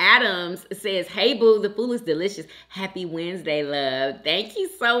 Erica Adams says, hey, boo, the food is delicious. Happy Wednesday, love. Thank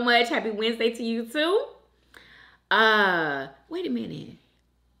you so much. Happy Wednesday to you, too. Wait a minute.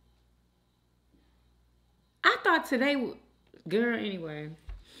 I thought today, girl, anyway.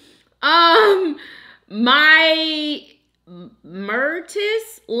 My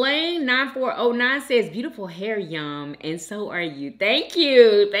Mertis Lane 9409 says, beautiful hair, yum. And so are you. Thank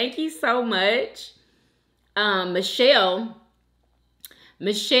you. Thank you so much.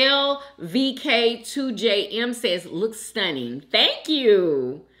 Michelle VK2JM says, looks stunning. Thank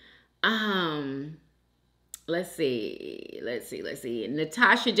you. Let's see.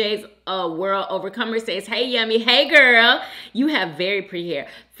 Natasha J's World Overcomer says, hey, yummy. Hey, girl. You have very pretty hair.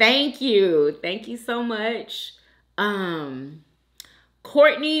 Thank you. Thank you so much.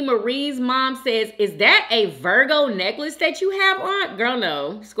 Courtney Marie's mom says, is that a Virgo necklace that you have on? Girl,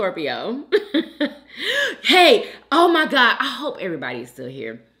 no. Scorpio. Hey, oh my God. I hope everybody is still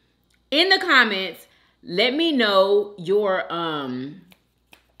here. In the comments, let me know your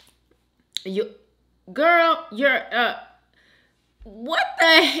your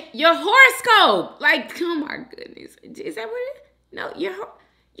horoscope. Like, oh my goodness. Is that what it is? No, y'all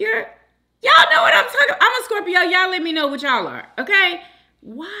know what I'm talking about. I'm a Scorpio. Y'all let me know what y'all are. Okay?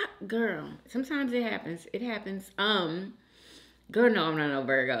 What? Girl. Sometimes it happens. It happens. Girl, no, I'm not no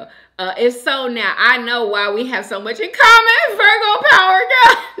Virgo. If so, now I know why we have so much in common. Virgo power,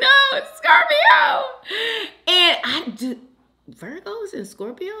 girl. No, it's Scorpio. And I do. Virgos and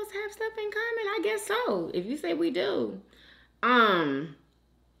Scorpios have stuff in common? I guess so. If you say we do.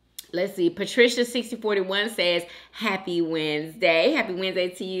 Let's see. Patricia6041 says, happy Wednesday. Happy Wednesday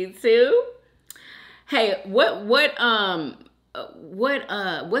to you too. Hey, what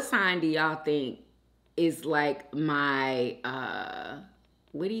sign do y'all think is like my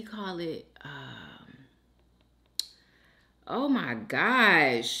what do you call it? Oh my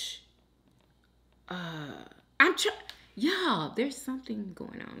gosh. Y'all, there's something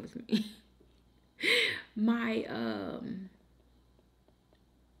going on with me. My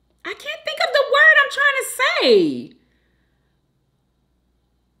I can't think of the word I'm trying to say.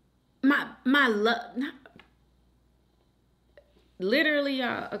 My love, literally,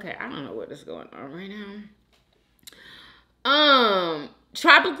 y'all. Okay, I don't know what is going on right now.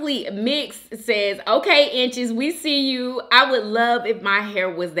 Tropically Mixed says, okay, Inches, we see you. I would love if my hair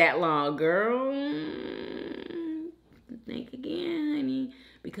was that long, girl. Think again, honey,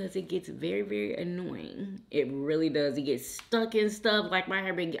 because it gets very, very annoying. It really does. It gets stuck in stuff. Like my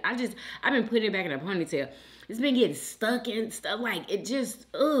hair been, I've been putting it back in a ponytail. It's been getting stuck in stuff. Like it just,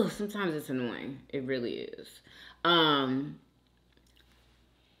 sometimes it's annoying. It really is. Let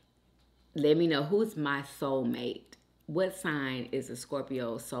me know who's my soulmate. What sign is a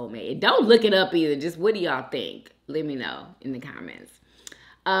Scorpio soulmate? And don't look it up either. Just what do y'all think? Let me know in the comments.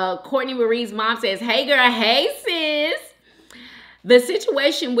 Courtney Marie's mom says, hey girl, hey sis. The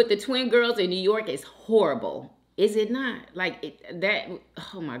situation with the twin girls in New York is horrible. Is it not? Like that,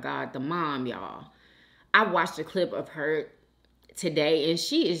 oh my God, the mom, y'all. I watched a clip of her today and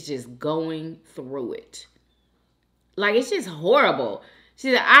she is just going through it. Like, it's just horrible.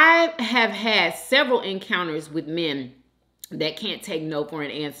 She said, I have had several encounters with men that can't take no for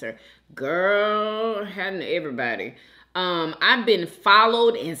an answer. Girl, hadn't everybody. I've been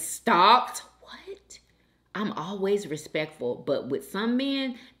followed and stalked. What? I'm always respectful, but with some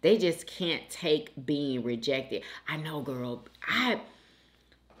men, they just can't take being rejected. I know, girl.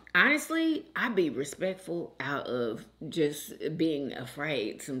 Honestly, I be respectful out of just being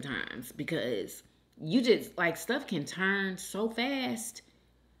afraid sometimes because you just, like, stuff can turn so fast.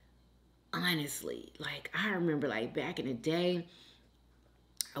 Honestly, like, I remember, like, back in the day,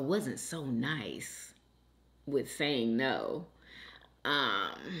 I wasn't so nice with saying no.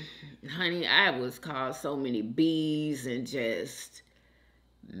 Honey, I was called so many B's and just,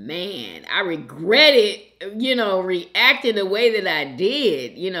 man, I regretted, you know, reacting the way that I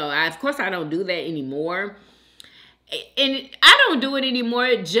did. You know, of course I don't do that anymore. And I don't do it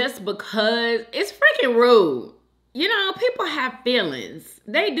anymore just because it's freaking rude. You know, people have feelings.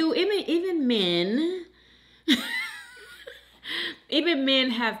 They do, even men. Even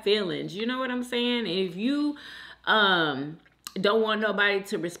men have feelings. You know what I'm saying? If you don't want nobody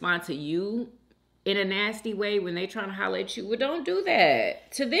to respond to you in a nasty way when they trying to holler at you, well, don't do that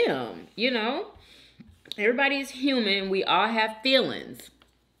to them. You know, everybody is human. We all have feelings.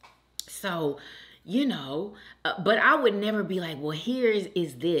 So, you know, but I would never be like, well, here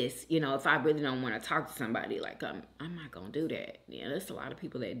is this, you know, if I really don't want to talk to somebody, like, I'm not going to do that. Yeah, there's a lot of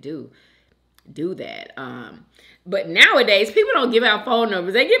people that do that. But nowadays, people don't give out phone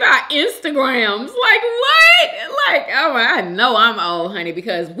numbers. They give out Instagrams. Like, what? Like, oh, I know I'm old, honey,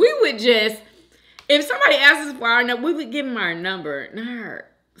 because we would just, if somebody asks us for our number, we would give them our number, not our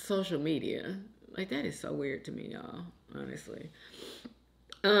social media. Like, that is so weird to me, y'all, honestly.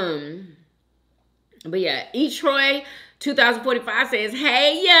 But yeah, Troy 2045 says,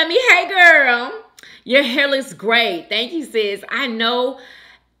 hey, Yummy, hey, girl. Your hair looks great. Thank you, sis. I know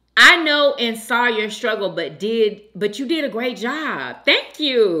and saw your struggle, but you did a great job. Thank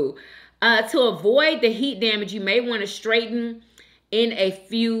you. To avoid the heat damage, you may want to straighten in a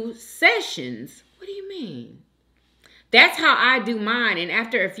few sessions. What do you mean? That's how I do mine. And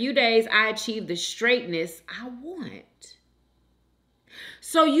after a few days, I achieve the straightness I want.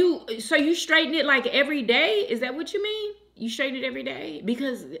 So you straighten it like every day? Is that what you mean? You straighten it every day?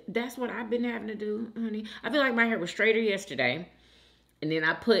 Because that's what I've been having to do, honey. I feel like my hair was straighter yesterday. And then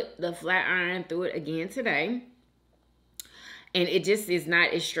I put the flat iron through it again today. And it just is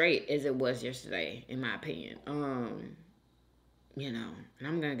not as straight as it was yesterday, in my opinion. You know, and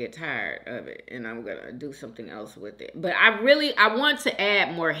I'm going to get tired of it. And I'm going to do something else with it. But I want to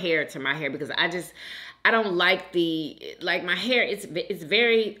add more hair to my hair because I don't like like my hair, it's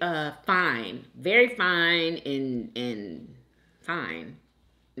very fine. Very fine and fine.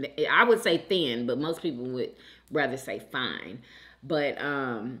 I would say thin, but most people would rather say fine. But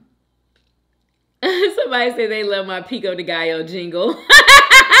somebody said they love my Pico de Gallo jingle.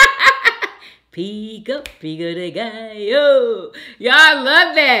 Pico, Pico de Gallo. Y'all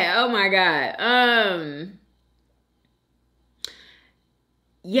love that. Oh my God.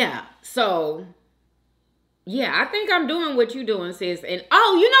 Yeah, so yeah, I think I'm doing what you doing, sis. And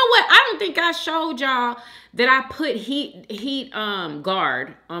oh, you know what? I don't think I showed y'all that I put heat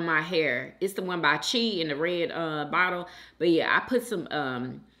guard on my hair. It's the one by Chi in the red bottle. But yeah, I put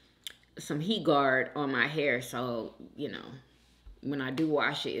some heat guard on my hair, so you know, when I do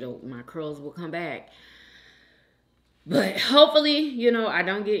wash it, my curls will come back. But hopefully, you know, I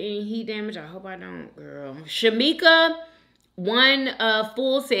don't get any heat damage. I hope I don't, girl. Shamika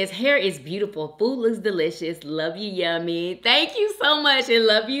Full says, hair is beautiful. Food looks delicious. Love you, Yummy. Thank you so much and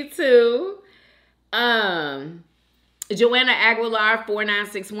love you too. Joanna Aguilar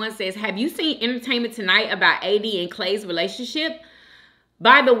 4961 says, have you seen Entertainment Tonight about AD and Clay's relationship?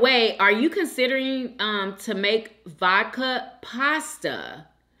 By the way, are you considering to make vodka pasta?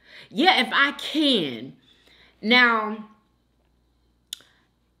 Yeah, if I can. Now,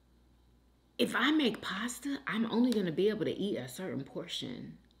 if I make pasta, I'm only going to be able to eat a certain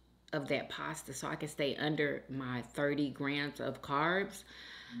portion of that pasta so I can stay under my 30 grams of carbs.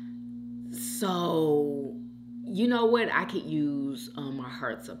 So, you know what? I could use my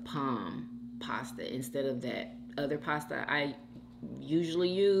Hearts of Palm pasta instead of that other pasta I usually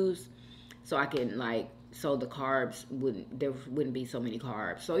use, so I can like so the carbs there wouldn't be so many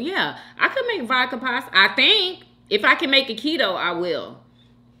carbs. So yeah, I could make vodka pasta. I think if I can make it keto, I will.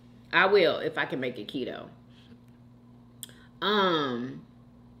 I will if I can make it keto.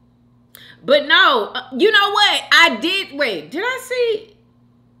 But no, you know what? I did. Wait, did I see?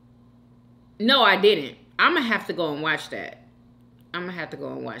 No, I didn't. I'm gonna have to go and watch that. I'm gonna have to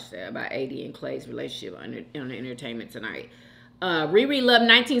go and watch that about AD and Clay's relationship on Entertainment Tonight. Riri Love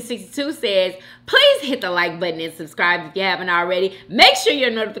 1962 says, please hit the like button and subscribe if you haven't already. Make sure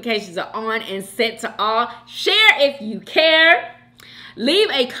your notifications are on and set to all. Share if you care. Leave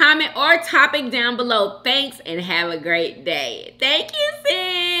a comment or topic down below. Thanks and have a great day. Thank you,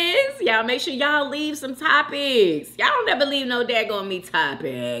 sis. Y'all make sure y'all leave some topics. Y'all don't ever leave no daggone me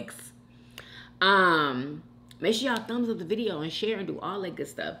topics. Make sure y'all thumbs up the video and share and do all that good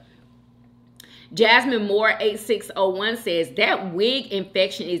stuff. Jasmine Moore 8601 says that wig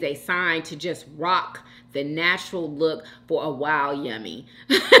infection is a sign to just rock the natural look for a while, Yummy.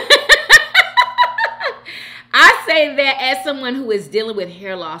 I say that as someone who is dealing with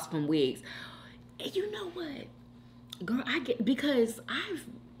hair loss from wigs. And you know what? Girl, because I've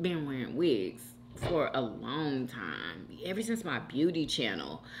been wearing wigs for a long time. Ever since my beauty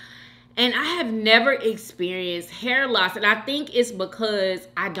channel. And I have never experienced hair loss. And I think it's because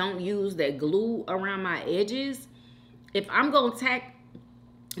I don't use that glue around my edges. If I'm going to tack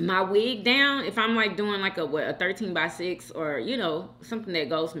my wig down, if I'm like doing like a 13x6 or, you know, something that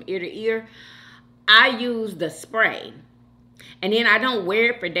goes from ear to ear, I use the spray. And then I don't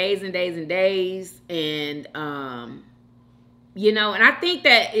wear it for days and days and days. And, you know, and I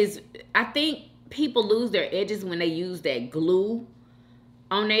think people lose their edges when they use that glue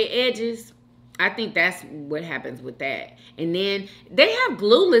on their edges. I think that's what happens with that. And then they have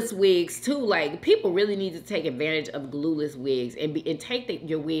glueless wigs too. Like, people really need to take advantage of glueless wigs and take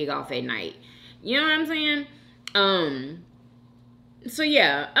your wig off at night. You know what I'm saying? So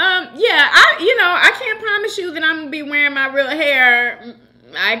yeah, I can't promise you that I'm gonna be wearing my real hair.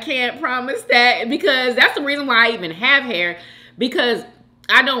 I can't promise that, because that's the reason why I even have hair, because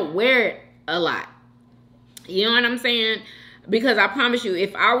I don't wear it a lot. You know what I'm saying? Because I promise you,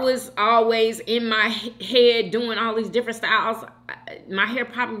 if I was always in my head doing all these different styles, my hair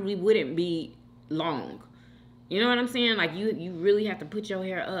probably wouldn't be long. You know what I'm saying? Like, you really have to put your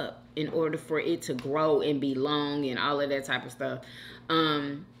hair up in order for it to grow and be long and all of that type of stuff.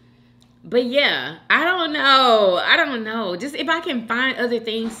 But yeah, I don't know. Just if I can find other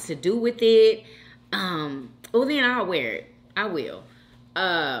things to do with it, well, then I'll wear it. I will.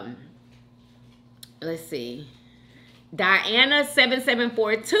 Let's see. Diana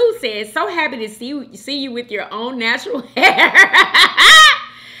 7742 says, so happy to see you with your own natural hair.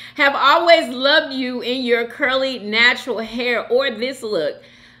 Have always loved you in your curly natural hair or this look.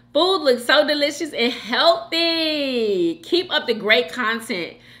 Food looks so delicious and healthy. Keep up the great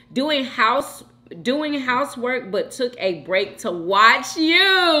content. Doing housework, but took a break to watch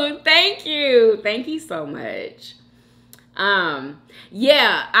you. Thank you. Thank you so much.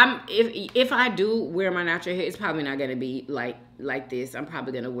 Yeah, if I do wear my natural hair, it's probably not gonna be like this. I'm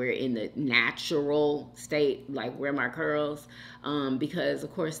probably gonna wear it in the natural state, like wear my curls, because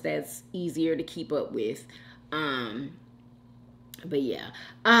of course that's easier to keep up with. But yeah,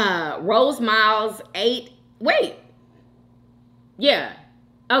 Rose Miles 8. Wait, yeah.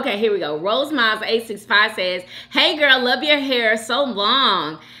 Okay, here we go. Rose Miles 865 says, hey girl, love your hair so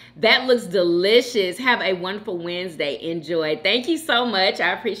long. That looks delicious. Have a wonderful Wednesday. Enjoy. Thank you so much.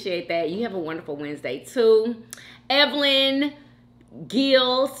 I appreciate that. You have a wonderful Wednesday too. Evelyn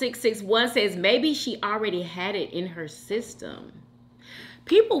Gill 661 says, maybe she already had it in her system.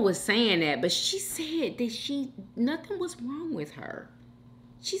 People were saying that, but she said that nothing was wrong with her.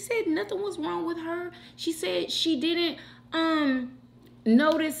 She said nothing was wrong with her. She said she didn't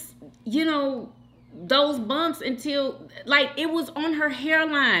notice, you know, those bumps until, like, it was on her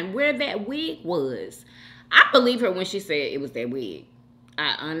hairline where that wig was. I believe her when she said it was that wig.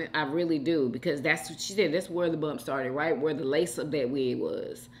 I really do, because that's what she said. That's where the bump started, right where the lace of that wig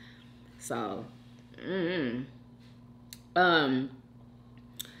was. So,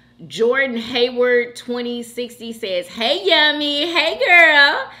 Jordan Hayward 2060 says, hey Yummy, hey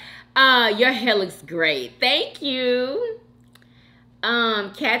girl, your hair looks great. Thank you.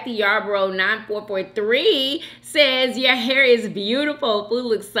 Kathy Yarborough 9443 says, your hair is beautiful. Food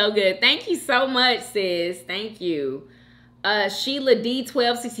looks so good. Thank you so much, sis. Thank you. Sheila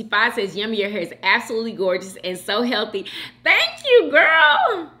D1265 says, Yummy, your hair is absolutely gorgeous and so healthy. Thank you,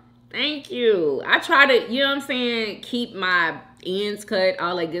 girl. Thank you. I try to, you know what I'm saying, keep my ends cut,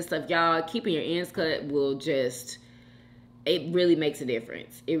 all that good stuff. Y'all, keeping your ends cut will just it really makes a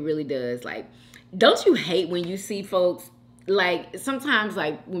difference. It really does. Like, don't you hate when you see folks, like, sometimes,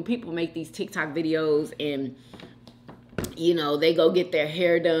 like, when people make these TikTok videos and, you know, they go get their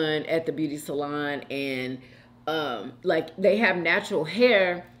hair done at the beauty salon and, like, they have natural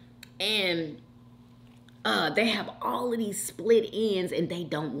hair and they have all of these split ends and they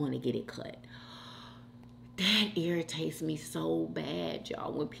don't want to get it cut. That irritates me so bad,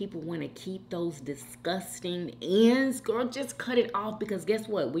 y'all. When people want to keep those disgusting ends, girl, just cut it off. Because guess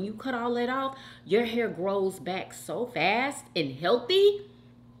what? When you cut all that off, your hair grows back so fast and healthy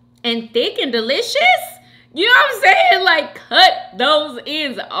and thick and delicious. You know what I'm saying? Like, cut those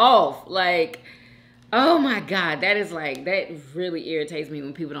ends off. Like, oh my God. That is like, that really irritates me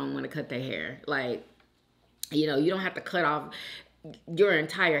when people don't want to cut their hair. Like, you know, you don't have to cut off your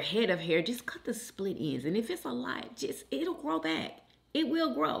entire head of hair. Just cut the split ends, and if it's a lot, just it'll grow back. It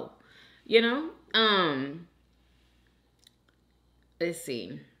will grow, you know. Let's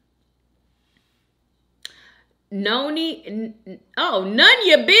see. None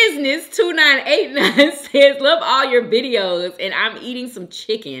your business 2989 says, love all your videos and I'm eating some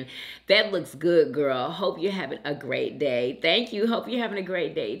chicken. That looks good, girl. Hope you're having a great day. Thank you. Hope you're having a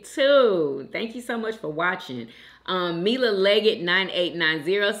great day too. Thank you so much for watching. Mila Leggett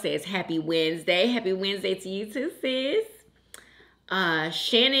 9890 says happy Wednesday. Happy Wednesday to you too, sis.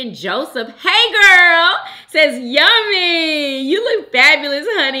 Shannon Joseph, hey girl, says yummy. You look fabulous,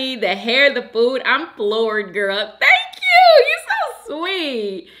 honey. The hair, the food, I'm floored, girl. Thank you. You're so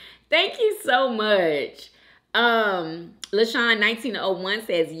sweet. Thank you so much. LaShawn 1901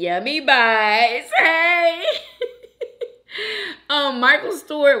 says yummy bites. Hey. Michael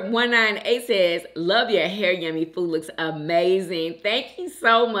Stewart 198 says love your hair, yummy food looks amazing. Thank you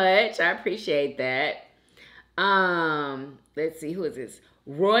so much. I appreciate that. Let's see, who is this?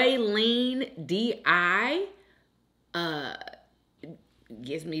 Roy Lean DI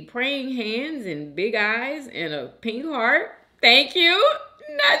gives me praying hands and big eyes and a pink heart. Thank you.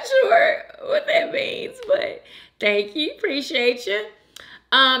 Not sure what that means, but thank you. Appreciate you.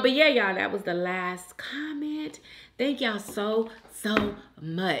 But yeah, y'all, that was the last comment. Thank y'all so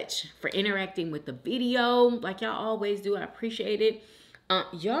much for interacting with the video like y'all always do. I appreciate it.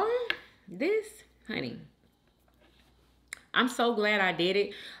 Y'all, this, honey, I'm so glad I did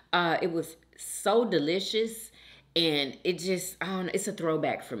it. It was so delicious. And it just, I don't know, it's a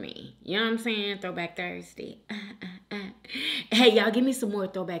throwback for me. You know what I'm saying? Throwback Thursday. Hey, y'all, give me some more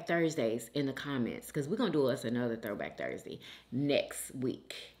Throwback Thursdays in the comments. Because we're going to do us another Throwback Thursday next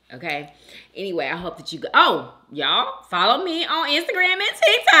week. Okay? Anyway, I hope that you go. Oh, y'all, follow me on Instagram and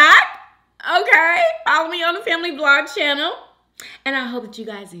TikTok. Okay? Follow me on the Family Vlog channel. And I hope that you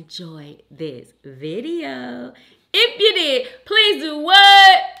guys enjoyed this video. If you did, please do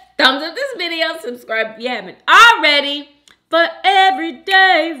what? Thumbs up this video, subscribe if you haven't already for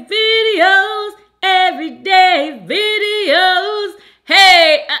everyday videos,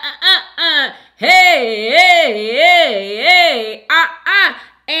 Hey, hey,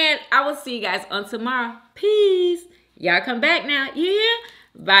 and I will see you guys on tomorrow. Peace. Y'all come back now. Yeah.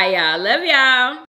 Bye, y'all. Love y'all.